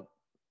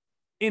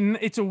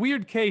 it's a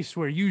weird case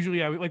where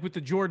usually like with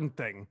the Jordan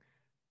thing,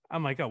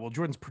 I'm like, oh, well,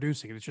 Jordan's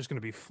producing it. It's just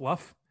going to be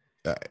fluff.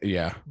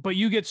 Yeah. But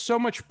you get so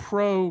much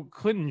pro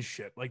Clinton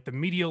shit. Like the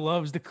media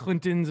loves the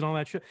Clintons and all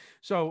that shit.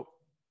 So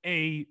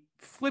a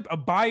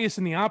bias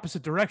in the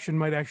opposite direction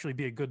might actually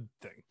be a good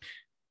thing.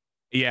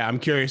 Yeah, I'm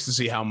curious to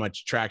see how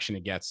much traction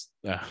it gets,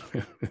 in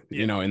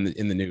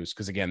the news.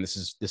 Because again, this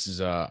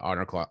is a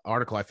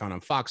article I found on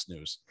Fox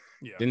News.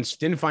 Yeah,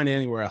 didn't find it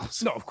anywhere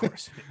else. No, of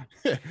course.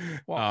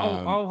 Well,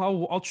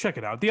 I'll check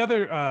it out. The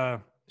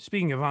other,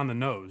 speaking of on the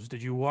nose,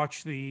 did you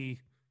watch the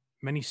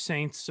Many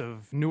Saints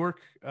of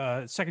Newark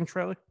second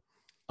trailer?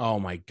 Oh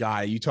my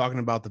God, are you talking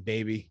about the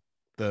baby,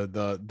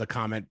 the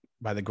comment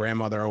by the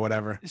grandmother or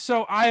whatever?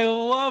 So I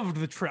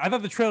loved the trailer. I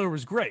thought the trailer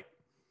was great.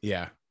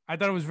 Yeah. I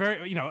thought it was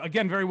very,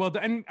 again, very well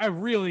done.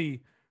 And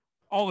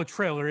all the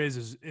trailer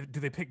is do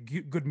they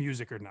pick good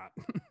music or not?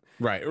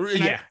 Right.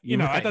 Yeah.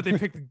 Right. I thought they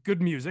picked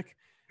good music,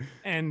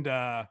 and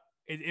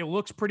it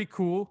looks pretty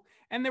cool.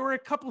 And there were a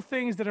couple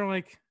things that are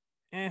like,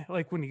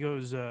 like when he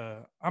goes,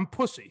 "I'm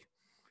pussy."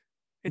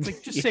 It's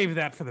like, just save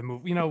that for the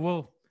movie.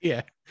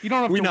 Yeah. You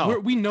don't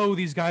have we know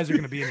these guys are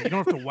going to be in it. You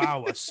don't have to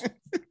wow us.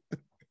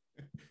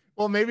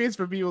 Well, maybe it's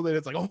for people that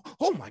it's like,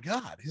 oh my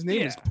God, his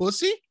name is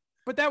Pussy.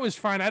 But that was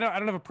fine. I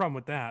don't have a problem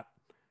with that.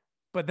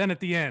 But then at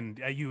the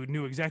end, you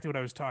knew exactly what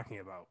I was talking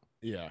about.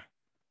 Yeah.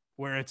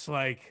 Where it's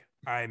like,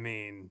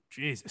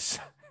 Jesus.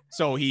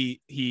 So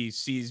he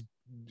sees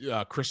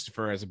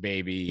Christopher as a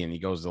baby, and he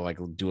goes to like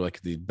do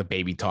like the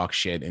baby talk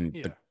shit, and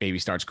the baby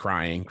starts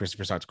crying.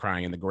 Christopher starts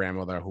crying, and the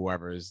grandmother,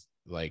 whoever, is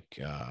like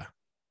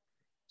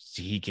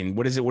he can,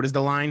 what is it? What is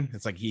the line?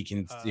 It's like he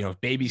can,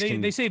 babies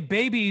can. They say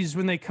babies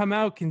when they come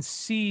out can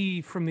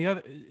see from the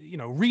other,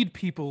 read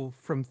people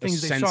from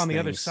things they saw on the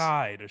other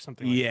side or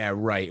something like that. Yeah,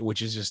 right.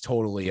 Which is just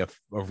totally a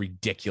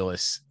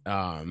ridiculous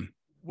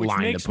which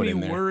line makes to put me in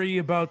there. worry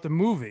about the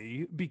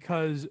movie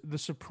because The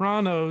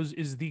Sopranos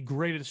is the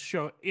greatest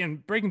show.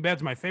 And Breaking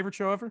Bad's my favorite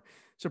show ever.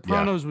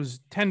 Sopranos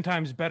was 10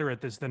 times better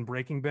at this than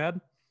Breaking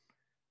Bad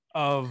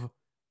of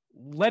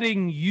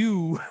letting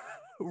you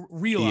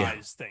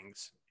realize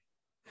things.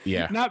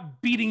 Yeah.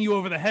 Not beating you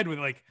over the head with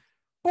like,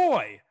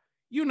 boy,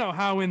 you know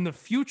how in the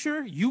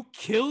future you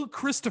kill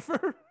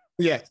Christopher?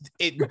 Yeah,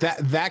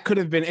 that could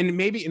have been, and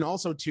maybe, and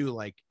also too,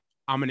 like,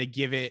 I'm gonna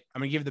give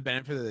the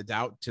benefit of the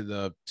doubt to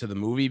the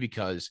movie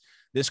because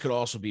this could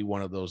also be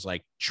one of those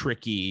like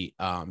tricky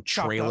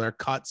trailer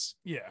cuts.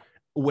 Yeah.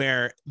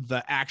 Where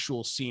the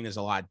actual scene is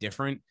a lot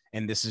different.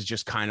 And this is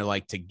just kind of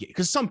like to get,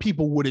 because some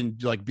people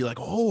wouldn't like be like,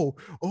 oh,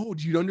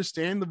 do you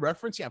understand the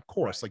reference? Yeah, of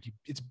course. Like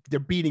they're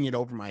beating it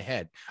over my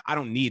head. I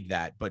don't need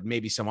that, but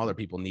maybe some other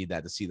people need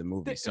that to see the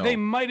movie. So they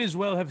might as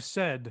well have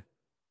said,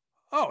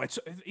 oh,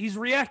 he's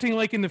reacting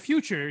like in the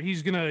future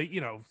he's gonna,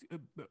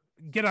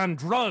 get on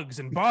drugs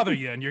and bother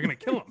you and you're gonna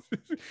kill him.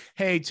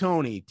 Hey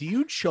Tony, do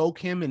you choke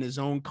him in his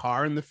own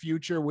car in the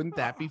future? Wouldn't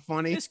that be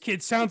funny? This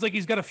kid sounds like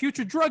he's got a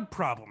future drug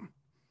problem.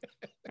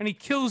 And he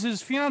kills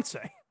his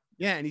fiance.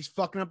 Yeah, and he's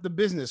fucking up the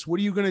business. What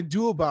are you gonna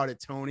do about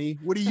it, Tony?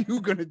 What are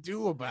you gonna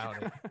do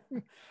about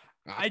it?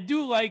 I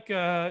do like,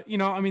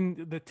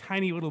 the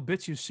tiny little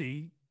bits you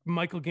see.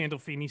 Michael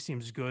Gandolfini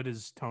seems good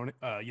as Tony,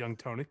 young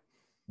Tony.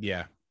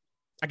 Yeah,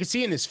 I can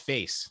see it in his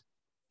face.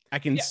 I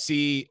can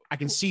see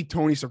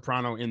Tony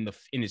Soprano in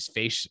his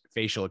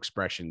facial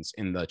expressions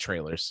in the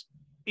trailers.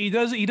 He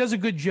does a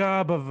good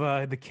job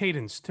of the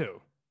cadence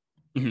too.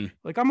 Mm-hmm.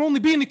 Like, I'm only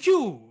being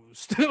accused.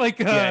 Like,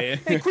 hey,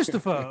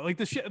 Christopher. Like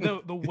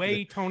the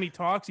way Tony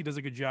talks, he does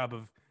a good job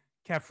of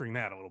capturing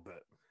that a little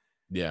bit.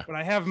 Yeah. But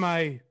I have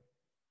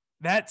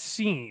that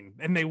scene,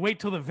 and they wait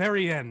till the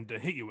very end to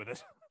hit you with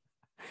it.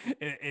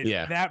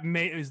 That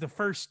is the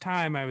first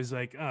time I was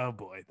like, oh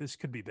boy, this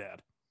could be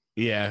bad.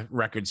 Yeah,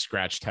 record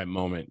scratch type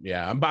moment.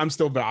 Yeah, I'm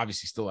still,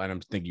 obviously still, and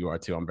I'm thinking you are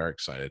too. I'm very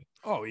excited.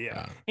 Oh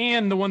yeah.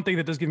 And the one thing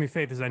that does give me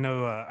faith is I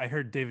know I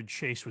heard David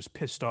Chase was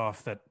pissed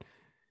off that.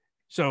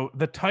 So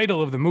the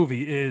title of the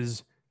movie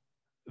is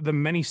The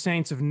Many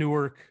Saints of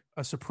Newark,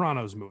 a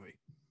Sopranos movie,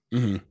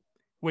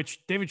 which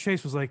David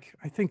Chase was like,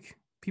 I think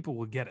people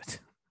will get it.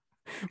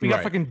 We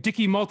got fucking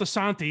Dickie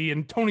Moltisanti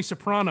and Tony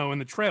Soprano in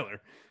the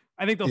trailer.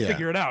 I think they'll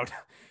figure it out.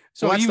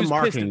 So he was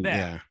pissed at that.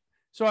 Yeah.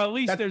 So at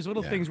least there's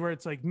little things where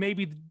it's like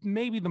maybe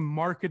the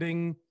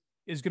marketing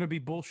is going to be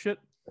bullshit.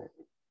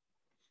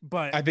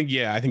 But I think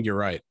you're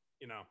right.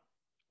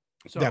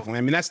 So, definitely.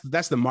 I mean,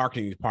 that's the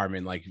marketing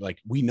department. Like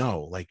we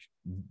know, like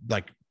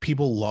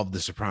people love The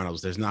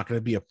Sopranos. There's not going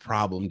to be a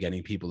problem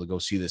getting people to go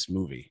see this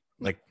movie.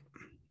 Like,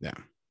 yeah.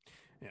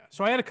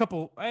 So I had a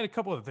couple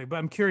other things, but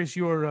I'm curious.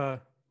 You're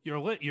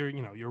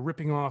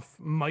ripping off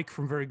Mike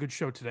from Very Good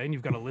Show today, and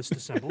you've got a list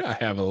assembled. I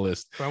have a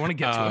list. So I want to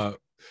get to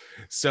it.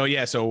 So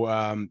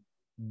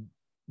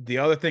the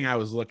other thing I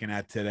was looking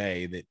at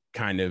today that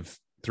kind of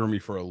threw me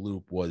for a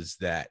loop was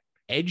that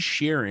Ed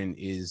Sheeran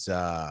is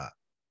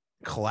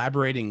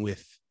collaborating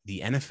with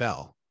the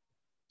NFL.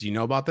 Do you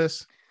know about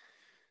this?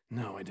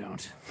 No, I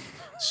don't.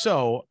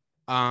 So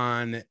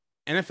on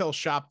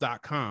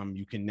NFLshop.com,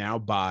 you can now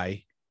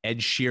buy Ed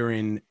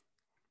Sheeran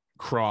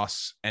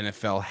cross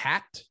NFL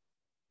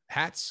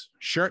hats,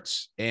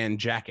 shirts, and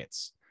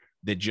jackets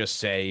that just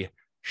say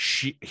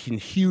in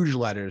huge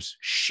letters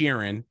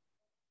Sheeran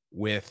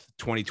with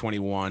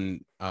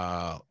 2021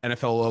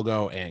 NFL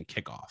logo and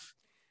kickoff.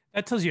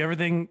 That tells you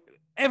everything.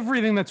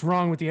 Everything that's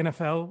wrong with the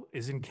NFL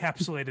is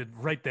encapsulated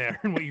right there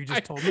in what you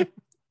just told me.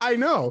 I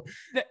know.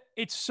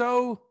 It's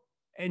so,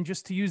 and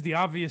just to use the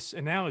obvious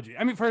analogy,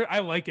 I mean, I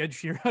like Ed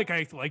Sheeran. Like,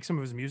 I like some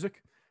of his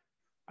music.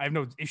 I have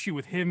no issue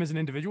with him as an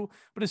individual,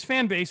 but his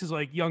fan base is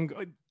like young,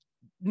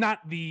 not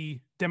the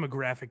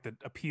demographic that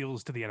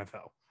appeals to the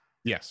NFL.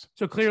 Yes.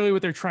 So clearly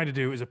what they're trying to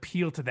do is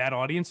appeal to that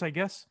audience, I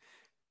guess.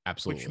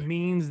 Absolutely. Which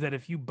means that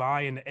if you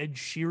buy an Ed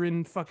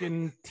Sheeran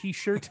fucking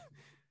t-shirt,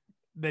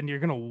 then you're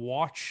going to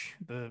watch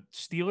the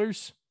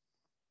Steelers.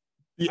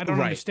 I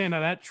don't understand how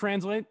that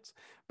translates,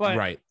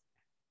 but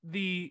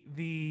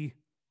the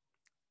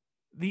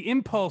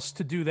impulse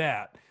to do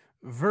that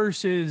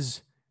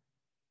versus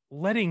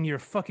letting your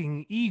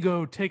fucking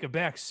ego take a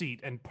back seat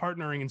and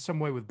partnering in some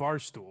way with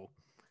Barstool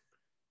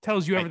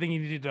tells you everything you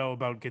need to know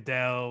about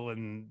Goodell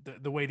and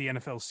the way the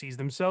NFL sees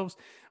themselves.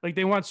 Like,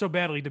 they want so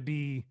badly to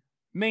be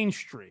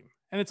mainstream.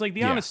 And it's like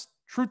the honest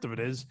truth of it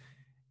is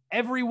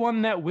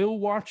everyone that will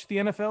watch the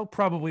NFL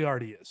probably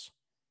already is.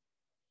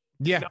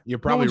 Yeah, you're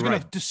probably no one's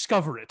going to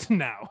discover it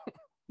now.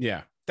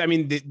 Yeah. I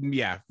mean,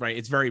 right.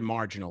 It's very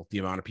marginal, the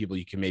amount of people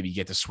you can maybe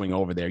get to swing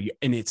over there.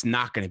 And it's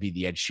not going to be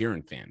the Ed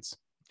Sheeran fans.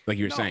 Like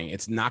you're saying,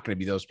 it's not going to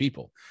be those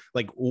people.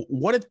 Like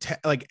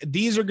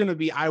these are going to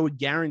be, I would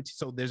guarantee.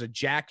 So there's a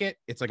jacket.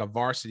 It's like a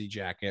varsity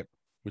jacket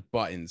with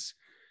buttons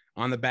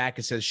on the back.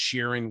 It says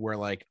Sheeran, where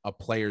like a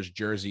player's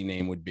jersey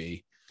name would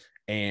be.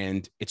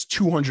 and it's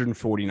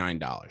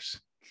 $249.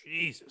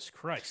 Jesus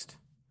Christ.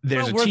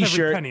 There's well, a worth t-shirt.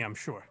 Every penny, I'm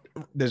sure.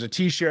 There's a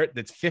t-shirt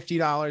that's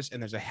 $50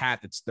 and there's a hat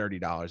that's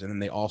 $30. And then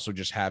they also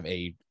just have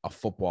an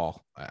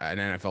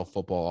NFL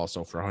football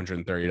also for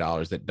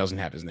 $130 that doesn't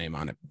have his name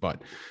on it.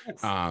 But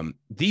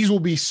these will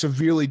be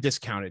severely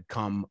discounted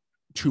come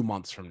 2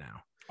 months from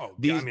now. Oh,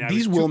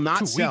 these will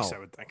not sell. Weeks, I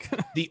would think.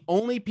 The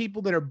only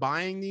people that are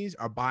buying these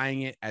are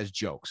buying it as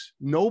jokes.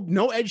 No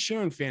Ed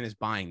Sheeran fan is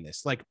buying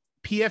this. Like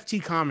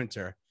PFT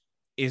commenter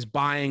is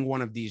buying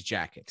one of these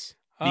jackets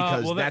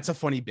because that's a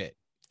funny bit.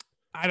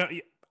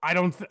 I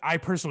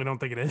personally don't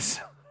think it is.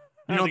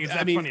 I don't think it's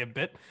that funny a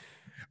bit.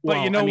 But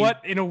well, you know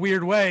what? In a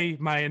weird way,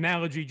 my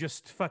analogy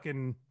just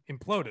fucking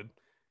imploded.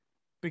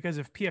 Because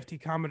if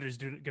PFT commenters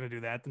going to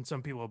do that, then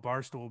some people at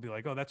Barstool will be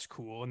like, oh, that's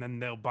cool. And then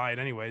they'll buy it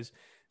anyways.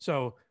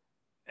 So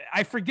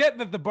I forget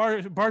that the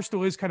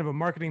Barstool is kind of a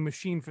marketing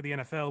machine for the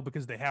NFL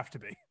because they have to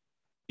be.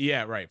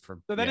 Yeah, right.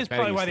 So that is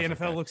probably why the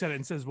NFL looks at it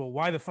and says, well,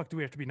 why the fuck do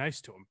we have to be nice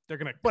to them? They're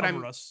going to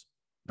cover us.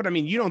 But I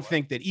mean, you don't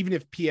think that even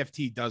if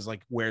PFT does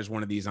like wears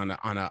one of these on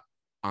a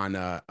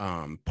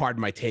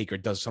pardon my take or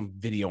does some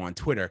video on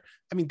Twitter,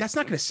 I mean, that's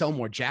not going to sell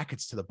more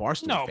jackets to the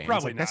Barstool fans. No,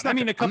 probably like, not. I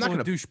mean, a couple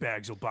of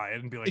douchebags will buy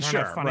it and be like,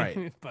 sure, funny.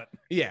 Right. But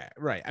yeah,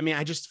 right. I mean,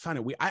 I just find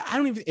it. I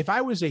don't even, if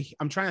I was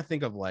I'm trying to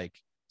think of like,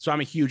 so I'm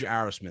a huge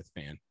Aerosmith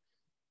fan.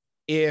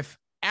 If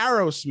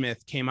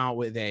Aerosmith came out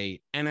with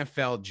a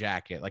NFL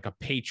jacket, like a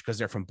because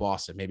they're from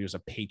Boston, maybe it was a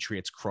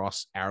Patriots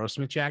cross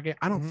Aerosmith jacket,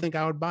 I don't think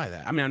I would buy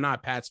that. I mean, I'm not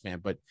a Pats fan,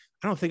 but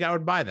I don't think I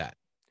would buy that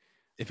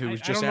if it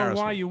was just Aerosmith. I don't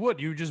know why you would.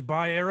 You would just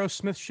buy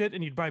Aerosmith shit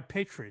and you'd buy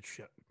Patriots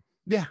shit.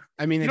 Yeah,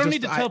 I mean, you don't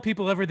need to tell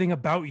people everything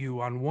about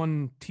you on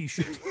one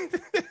T-shirt.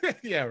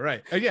 Yeah,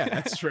 right. Yeah,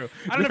 that's true.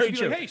 I don't know if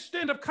you're like, hey,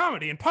 stand-up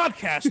comedy and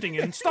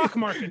podcasting and stock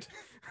market.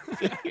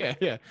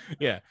 Yeah.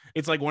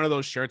 It's like one of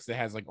those shirts that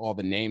has like all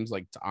the names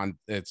like on.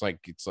 It's like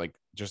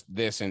just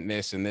this and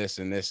this and this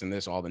and this and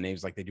this. All the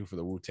names like they do for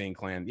the Wu-Tang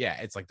Clan. Yeah,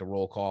 it's like the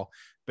roll call.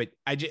 But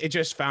it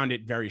just found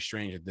it very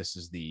strange that this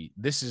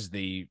is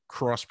the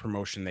cross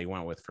promotion they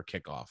went with for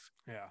kickoff.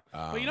 Yeah,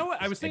 but you know what?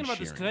 I was thinking about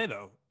this today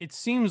though. It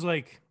seems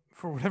like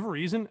for whatever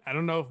reason, I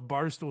don't know if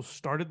Barstool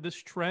started this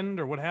trend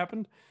or what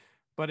happened,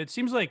 but it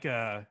seems like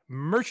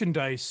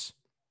merchandise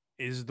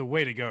is the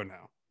way to go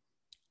now.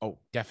 Oh,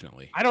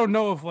 definitely. I don't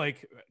know if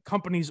like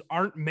companies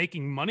aren't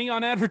making money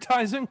on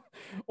advertising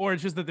or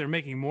it's just that they're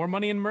making more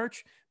money in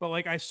merch. But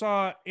like I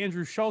saw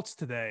Andrew Schultz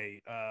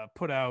today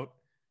put out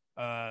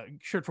a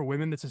shirt for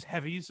women that says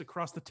heavies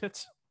across the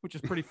tits, which is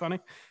pretty funny.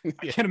 Yeah.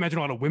 I can't imagine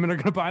a lot of women are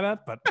going to buy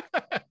that, but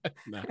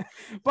no.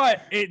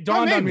 But it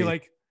dawned on me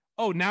like,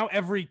 oh, now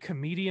every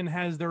comedian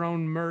has their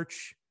own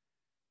merch.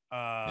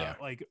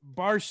 Like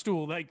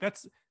Barstool, like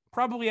that's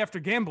probably after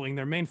gambling,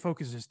 their main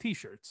focus is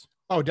t-shirts.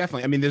 Oh,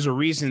 definitely. I mean, there's a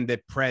reason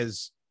that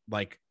Prez,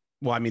 like,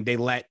 well, I mean, they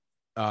let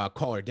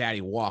Call Her Daddy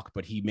walk,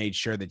 but he made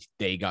sure that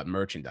they got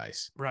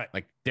merchandise. Right.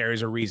 Like, there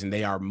is a reason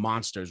they are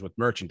monsters with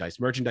merchandise.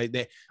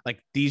 They like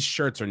these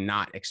shirts are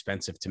not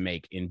expensive to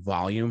make in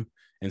volume.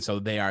 And so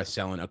they are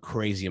selling a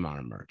crazy amount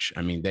of merch.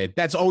 I mean,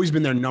 that's always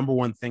been their number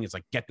one thing. It's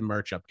like, get the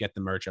merch up, get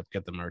the merch up,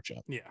 get the merch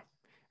up. Yeah.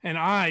 And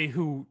I,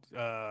 who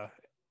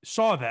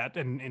saw that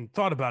and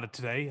thought about it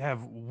today,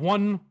 have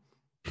one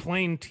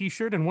plain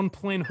t-shirt and one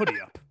plain hoodie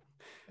up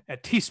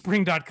at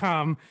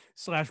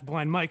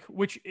teespring.com/blindmike,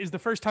 which is the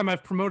first time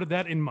I've promoted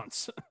that in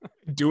months.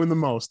 Doing the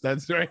most.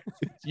 That's right.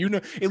 You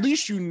know, at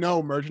least you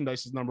know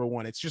merchandise is number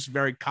one. It's just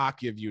very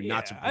cocky of you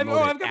not to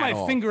promote I've got my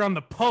finger on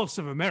the pulse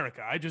of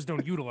America. I just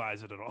don't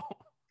utilize it at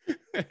all.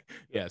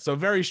 Yeah, so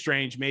very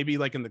strange. Maybe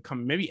like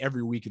maybe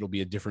every week it'll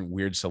be a different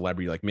weird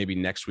celebrity. Like maybe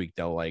next week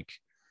they'll like,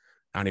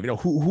 I don't even know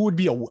who would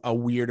be a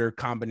weirder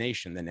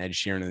combination than Ed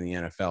Sheeran in the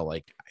NFL.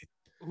 Like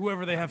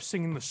whoever they have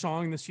singing the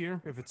song this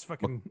year, if it's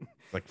fucking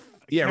like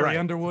Carrie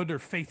Underwood or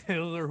Faith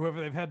Hill or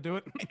whoever they've had do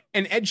it.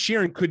 And Ed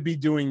Sheeran could be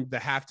doing the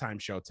halftime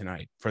show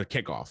tonight for the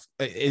kickoff,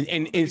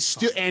 and it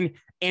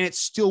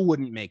still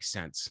wouldn't make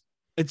sense.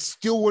 It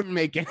still wouldn't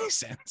make any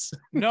sense.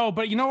 No,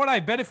 but you know what? I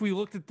bet if we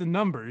looked at the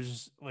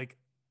numbers, like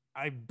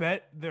I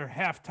bet their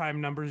halftime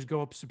numbers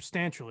go up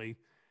substantially.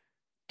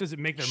 Does it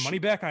make their money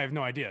back? I have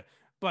no idea.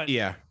 But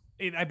yeah,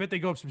 I bet they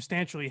go up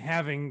substantially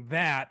having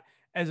that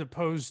as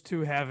opposed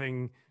to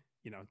having,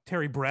 you know,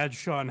 Terry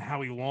Bradshaw and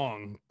Howie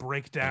Long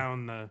break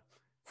down the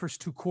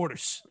first two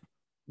quarters.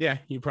 Yeah,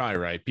 you're probably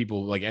right.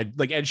 People like Ed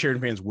Sheeran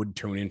fans would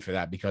tune in for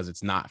that because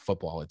it's not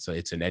football. It's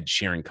an Ed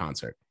Sheeran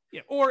concert.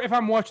 Yeah, or if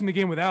I'm watching the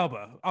game with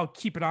Alba, I'll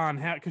keep it on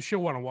because she'll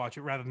want to watch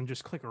it rather than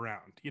just click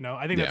around. You know,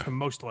 I think that's the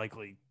most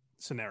likely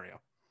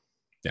scenario.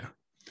 Yeah.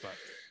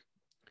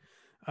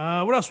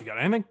 But what else we got?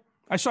 Anything?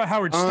 I saw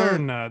Howard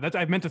Stern. That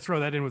I meant to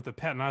throw that in with the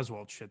Patton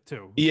Oswalt shit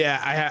too.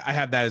 Yeah, I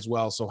have that as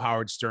well. So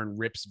Howard Stern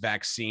rips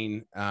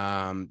vaccine.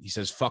 He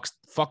says,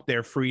 "Fuck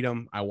their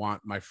freedom. I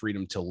want my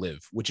freedom to live,"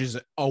 which is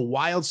a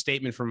wild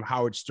statement from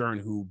Howard Stern,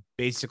 who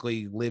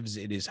basically lives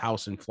in his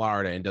house in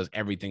Florida and does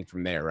everything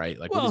from there, right?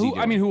 Like, well,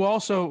 who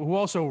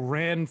also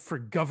ran for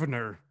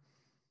governor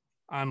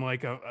on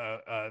like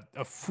a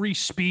free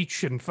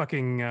speech and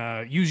fucking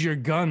use your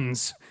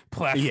guns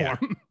platform.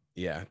 Yeah.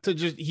 Yeah. To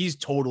just he's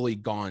totally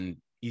gone.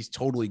 He's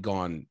totally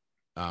gone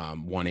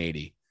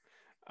 180.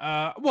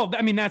 Well,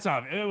 I mean, that's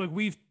obvious. Like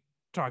we've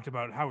talked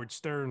about Howard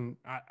Stern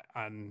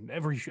on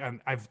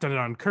I've done it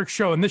on Kirk's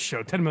show and this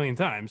show 10 million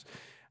times.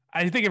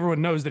 I think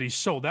everyone knows that he's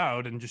sold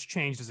out and just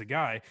changed as a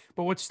guy.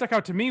 But what stuck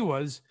out to me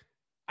was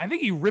I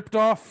think he ripped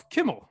off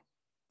Kimmel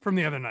from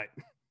the other night.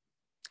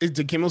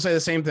 Did Kimmel say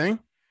the same thing?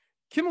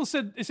 Kimmel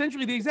said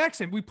essentially the exact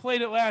same. We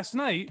played it last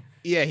night.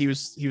 Yeah, he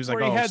was like,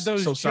 he oh, had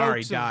those so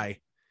sorry, jokes die.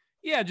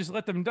 Yeah, just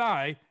let them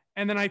die.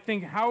 And then I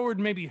think Howard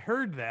maybe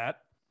heard that.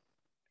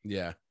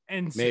 Yeah.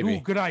 And said, ooh,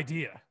 good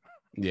idea.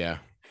 Yeah.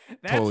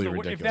 That's totally the,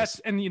 ridiculous. If that's,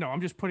 and you know,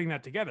 I'm just putting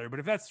that together, but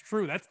if that's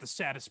true, that's the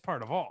saddest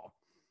part of all.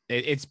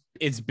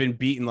 It's been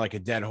beaten like a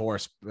dead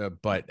horse,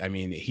 but I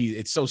mean,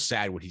 it's so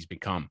sad what he's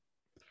become.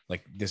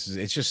 Like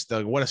it's just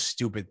what a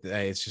stupid.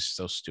 It's just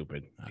so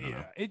stupid. I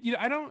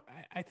don't know.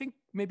 I think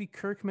maybe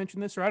Kirk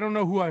mentioned this, or I don't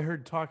know who I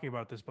heard talking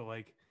about this, but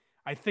like,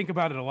 I think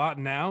about it a lot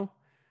now.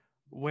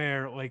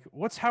 Where like,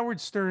 what's Howard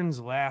Stern's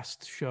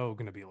last show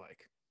going to be like?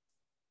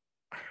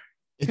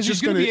 Because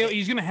he's going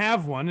to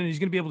have one, and he's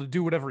going to be able to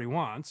do whatever he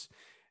wants.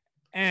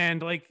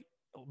 And like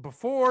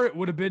before, it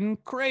would have been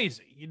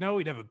crazy. You know,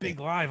 he'd have a big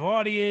live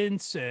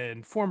audience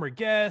and former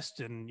guest,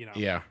 and you know,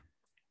 yeah.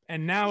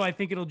 And now I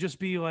think it'll just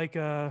be like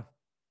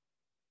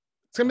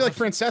it's gonna be like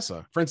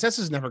Francesa.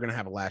 Francesa's never gonna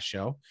have a last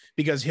show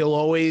because he'll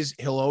always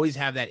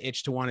have that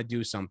itch to want to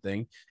do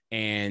something,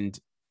 and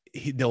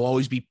there'll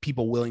always be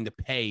people willing to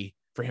pay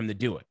for him to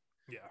do it.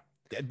 Yeah,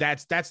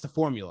 that's the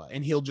formula,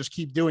 and he'll just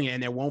keep doing it,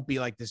 and there won't be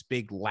like this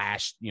big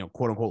last, you know,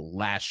 quote unquote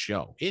last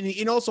show.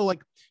 And also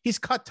like he's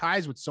cut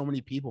ties with so many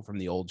people from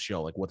the old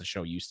show, like what the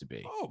show used to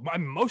be. Oh,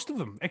 most of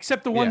them,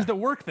 except the ones that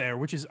work there,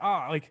 which is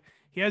like.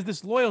 He has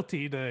this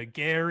loyalty to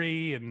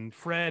Gary and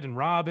Fred and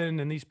Robin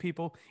and these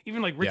people.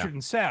 Even like Richard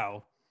and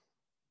Sal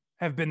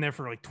have been there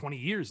for like 20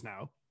 years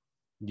now.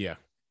 Yeah.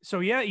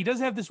 So yeah, he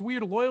does have this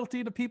weird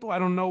loyalty to people. I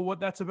don't know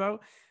what that's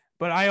about,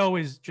 but I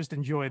always just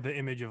enjoy the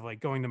image of like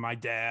going to my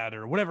dad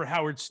or whatever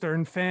Howard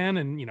Stern fan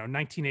in,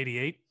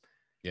 1988.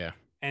 Yeah.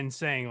 And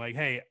saying like,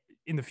 hey,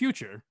 in the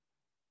future,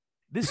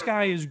 this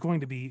guy is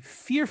going to be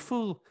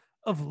fearful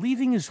of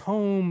leaving his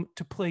home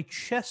to play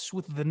chess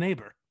with the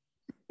neighbor.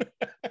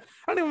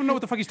 I don't even know what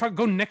the fuck he's talking.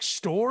 Go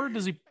next door?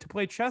 Does he to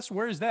play chess?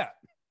 Where is that?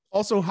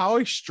 Also, how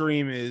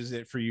extreme is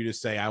it for you to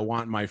say, I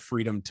want my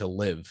freedom to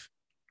live?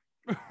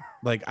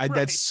 Like, right.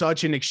 That's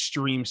such an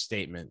extreme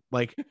statement.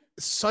 Like,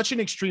 such an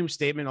extreme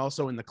statement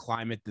also in the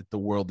climate that the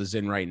world is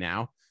in right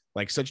now.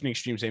 Like, such an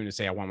extreme statement to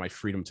say, I want my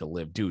freedom to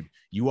live. Dude,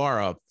 you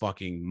are a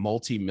fucking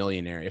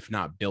multi-millionaire, if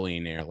not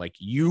billionaire. Like,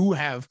 you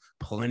have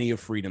plenty of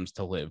freedoms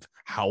to live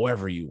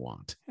however you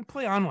want. And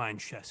play online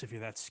chess if you're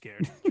that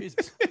scared.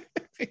 Jesus.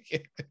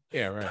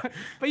 Yeah, right.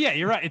 But yeah,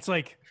 you're right. It's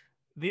like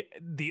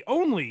the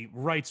only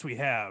rights we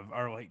have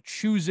are like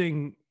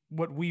choosing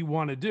what we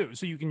want to do.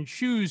 So you can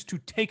choose to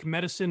take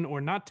medicine or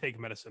not take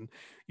medicine.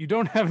 You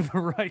don't have the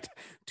right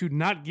to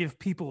not give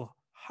people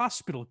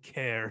hospital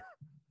care.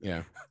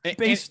 Yeah.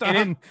 Based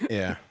on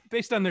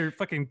their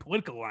fucking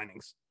political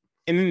linings.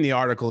 And in the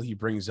article, he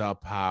brings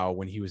up how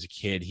when he was a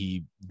kid,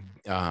 he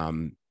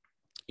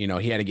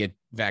he had to get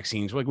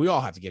vaccines. Like we all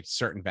have to get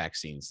certain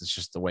vaccines. It's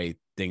just the way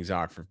things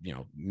are for,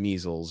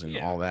 measles and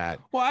all that.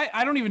 Well,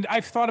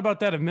 I've thought about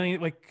that a million,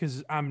 like,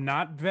 cause I'm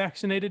not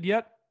vaccinated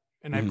yet.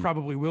 And I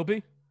probably will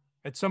be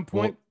at some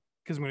point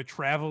because I'm going to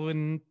travel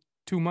in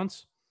 2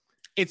 months.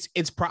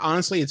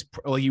 Honestly,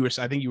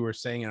 I think you were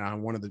saying it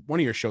on one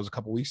of your shows a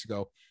couple of weeks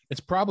ago.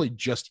 It's probably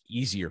just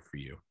easier for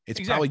you.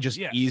 It's probably just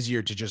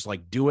easier to just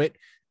like do it.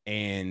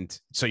 And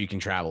so you can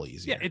travel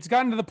easier. Yeah. It's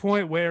gotten to the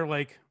point where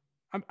like,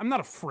 I'm not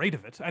afraid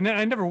of it. I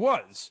never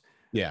was.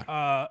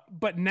 Yeah.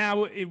 But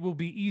now it will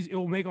be easy. It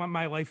will make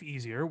my life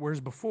easier. Whereas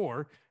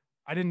before,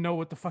 I didn't know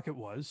what the fuck it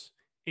was.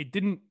 It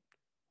didn't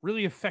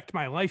really affect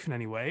my life in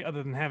any way,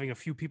 other than having a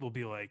few people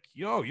be like,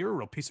 "Yo, you're a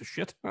real piece of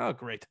shit." Oh,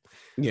 great.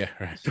 Yeah.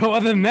 Right. So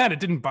other than that, it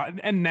didn't.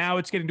 And now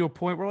it's getting to a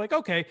point where like,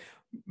 okay,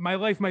 my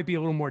life might be a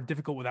little more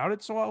difficult without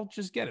it, so I'll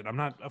just get it. I'm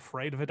not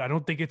afraid of it. I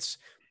don't think it's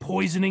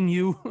poisoning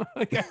you.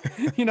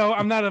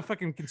 I'm not a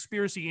fucking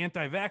conspiracy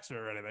anti-vaxxer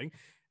or anything.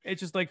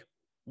 It's just like,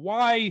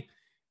 why?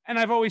 And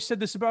I've always said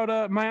this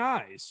about my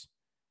eyes.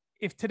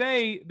 If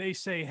today they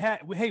say,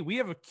 hey, we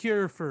have a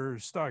cure for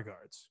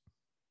Stargard's,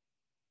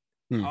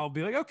 I'll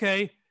be like,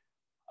 okay,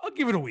 I'll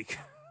give it a week.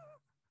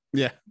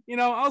 Yeah.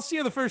 I'll see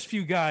how the first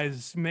few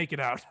guys make it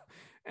out,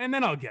 and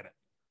then I'll get it.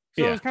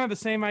 So it's kind of the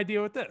same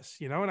idea with this,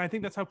 and I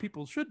think that's how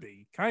people should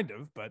be, kind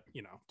of, but,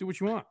 do what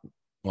you want.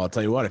 Well, I'll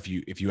tell you what, if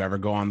you ever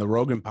go on the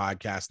Rogan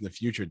podcast in the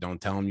future, don't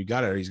tell him you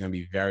got it, or he's going to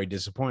be very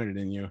disappointed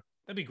in you.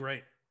 That'd be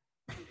great.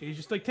 You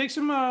just like take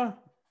some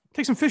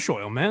fish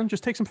oil, man.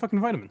 Just take some fucking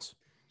vitamins.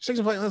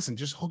 Listen,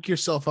 just hook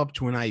yourself up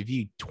to an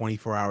IV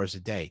 24 hours a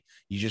day.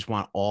 You just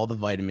want all the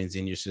vitamins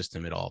in your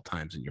system at all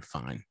times, and you're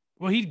fine.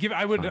 Well,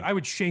 I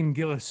would Shane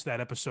Gillis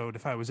that episode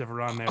if I was ever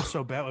on there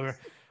so bad.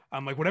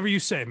 I'm like, whatever you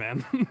say,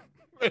 man.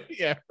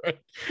 Yeah,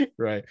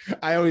 right.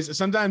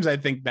 Sometimes I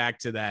think back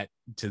to that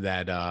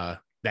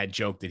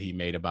joke that he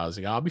made about, I was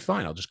like, I'll be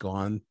fine. I'll just go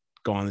on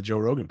go on the Joe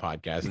Rogan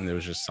podcast, and there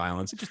was just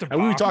silence. Just a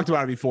and we've bomb. talked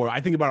about it before.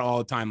 I think about it all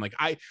the time. Like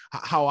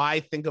how I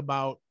think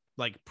about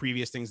like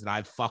previous things that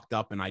I've fucked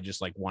up, and I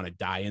just like want to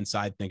die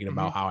inside thinking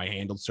about how I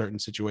handled certain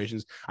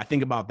situations. I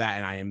think about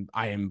that, and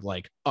I am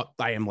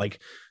like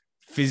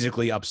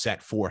physically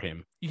upset for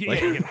him. You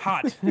Like, get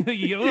hot.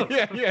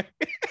 yeah.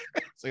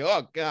 It's like,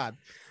 oh God.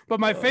 But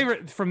my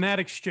favorite from that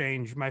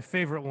exchange, my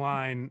favorite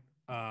line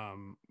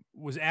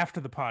was after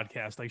the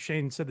podcast. Like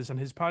Shane said this on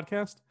his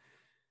podcast,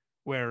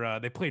 where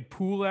they played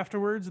pool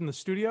afterwards in the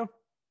studio.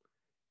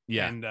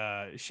 Yeah.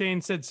 And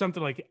Shane said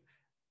something like,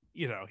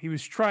 you know, he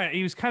was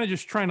kind of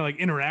just trying to like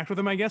interact with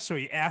him, I guess. So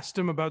he asked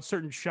him about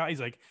certain shot. He's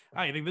like,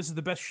 "Oh, you think this is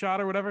the best shot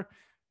or whatever?"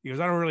 He goes,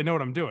 "I don't really know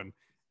what I'm doing."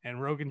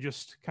 And Rogan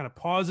just kind of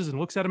pauses and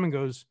looks at him and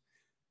goes,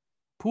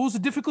 "Pool's a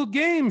difficult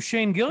game,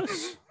 Shane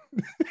Gillis."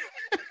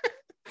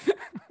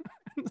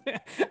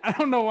 I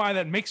don't know why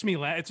that makes me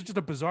laugh. It's just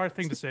a bizarre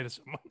thing to say to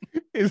someone.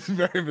 It's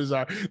very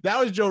bizarre. That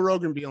was Joe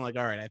Rogan being like,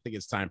 all right, I think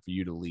it's time for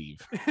you to leave.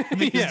 I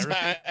think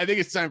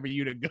it's time for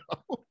you to go.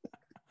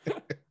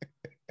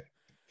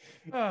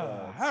 All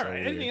right.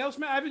 weird. Anything else,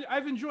 Matt?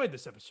 I've enjoyed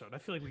this episode. I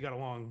feel like we got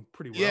along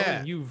pretty well. Yeah.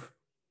 And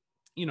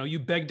you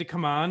begged to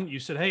come on. You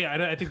said, "Hey,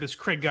 I think this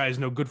Craig guy is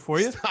no good for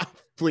you." Stop.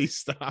 Please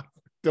stop.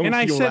 Don't And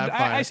I fuel said, that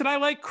fire. I said, I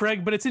like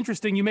Craig, but it's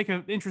interesting. You make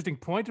an interesting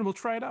point, and we'll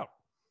try it out.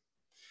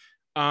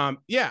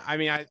 Yeah, I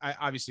mean, I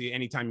obviously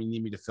anytime you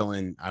need me to fill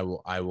in, I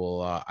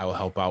will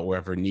help out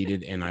wherever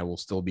needed, and I will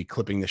still be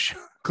clipping the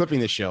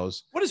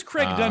shows. What has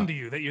Craig done to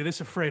you that you're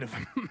this afraid of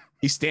him?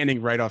 He's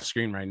standing right off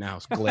screen right now,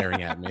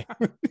 glaring at me.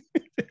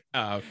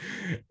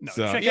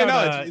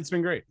 It's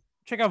been great.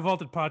 Check out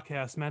Vaulted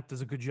Podcast. Matt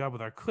does a good job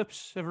with our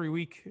clips every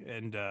week,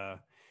 and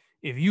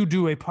if you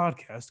do a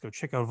podcast, go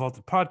check out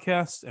Vaulted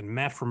Podcast and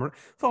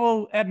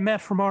follow at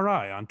Matt from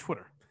RI on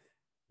Twitter.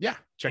 Yeah,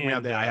 check me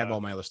out there. I have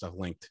all my other stuff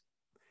linked.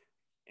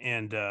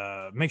 And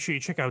make sure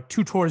you check out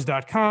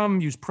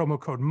twotours.com. Use promo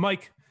code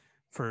Mike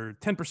for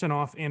 10%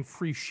 off and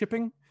free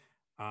shipping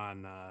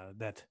on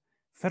that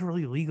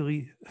federally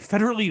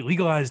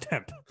legalized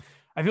hemp.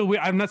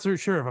 I'm not so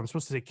sure if I'm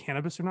supposed to say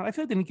cannabis or not. I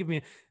feel like they didn't give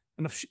me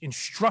enough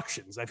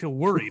instructions. I feel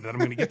worried that I'm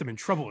going to get them in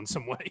trouble in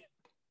some way.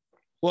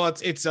 Well,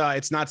 it's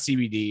not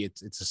CBD.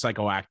 It's a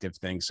psychoactive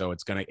thing, so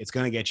it's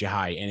gonna get you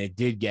high, and it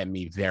did get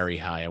me very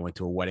high. I went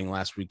to a wedding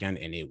last weekend,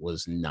 and it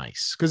was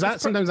nice because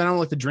sometimes I don't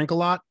like to drink a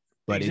lot.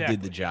 But It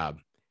did the job.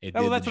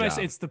 That's what I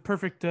say. It's the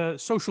perfect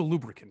social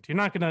lubricant.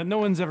 No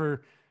one's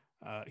ever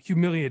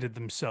humiliated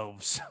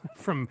themselves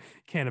from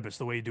cannabis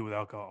the way you do with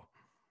alcohol.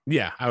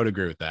 Yeah, I would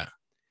agree with that.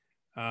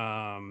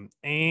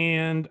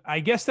 And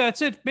I guess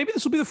that's it. Maybe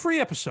this will be the free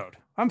episode.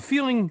 I'm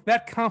feeling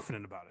that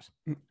confident about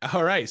it.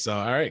 All right,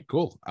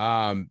 cool.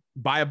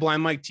 Buy a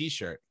Blind Mike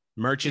t-shirt.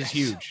 Merch is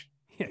huge.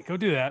 Yeah, go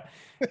do that.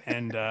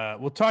 And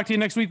we'll talk to you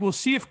next week. We'll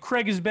see if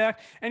Craig is back.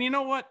 And you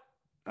know what?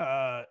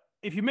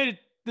 If you made it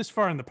this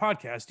far in the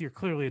podcast, you're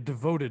clearly a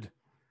devoted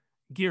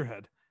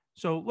gearhead.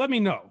 So let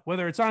me know,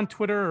 whether it's on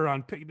Twitter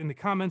or in the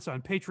comments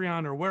on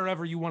Patreon or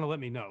wherever you want to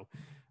let me know.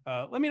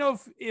 Let me know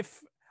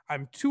if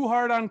I'm too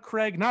hard on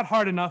Craig, not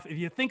hard enough. If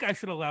you think I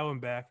should allow him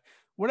back,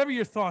 whatever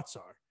your thoughts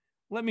are,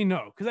 let me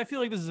know. Because I feel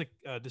like this is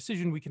a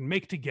decision we can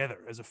make together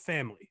as a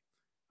family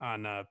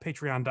on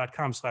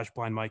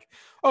patreon.com/blindmike.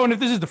 Oh, and if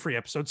this is the free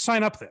episode,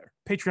 sign up there.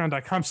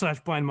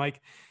 Patreon.com/blindmike.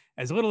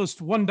 As little as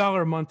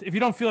 $1 a month. If you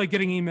don't feel like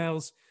getting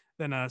emails,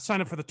 then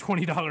sign up for the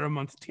 $20 a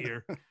month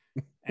tier.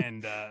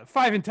 And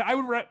 $5 and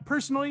 $10.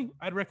 Personally,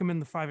 I'd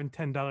recommend the $5 and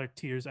 $10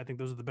 tiers. I think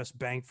those are the best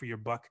bang for your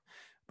buck.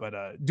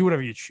 But do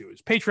whatever you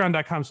choose.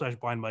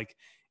 Patreon.com/blindmike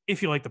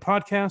if you like the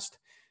podcast.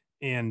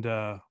 And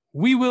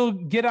we will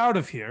get out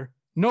of here.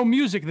 No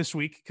music this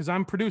week because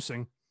I'm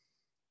producing.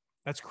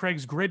 That's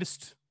Craig's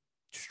greatest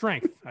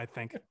strength, I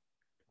think.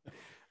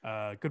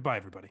 Goodbye,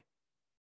 everybody.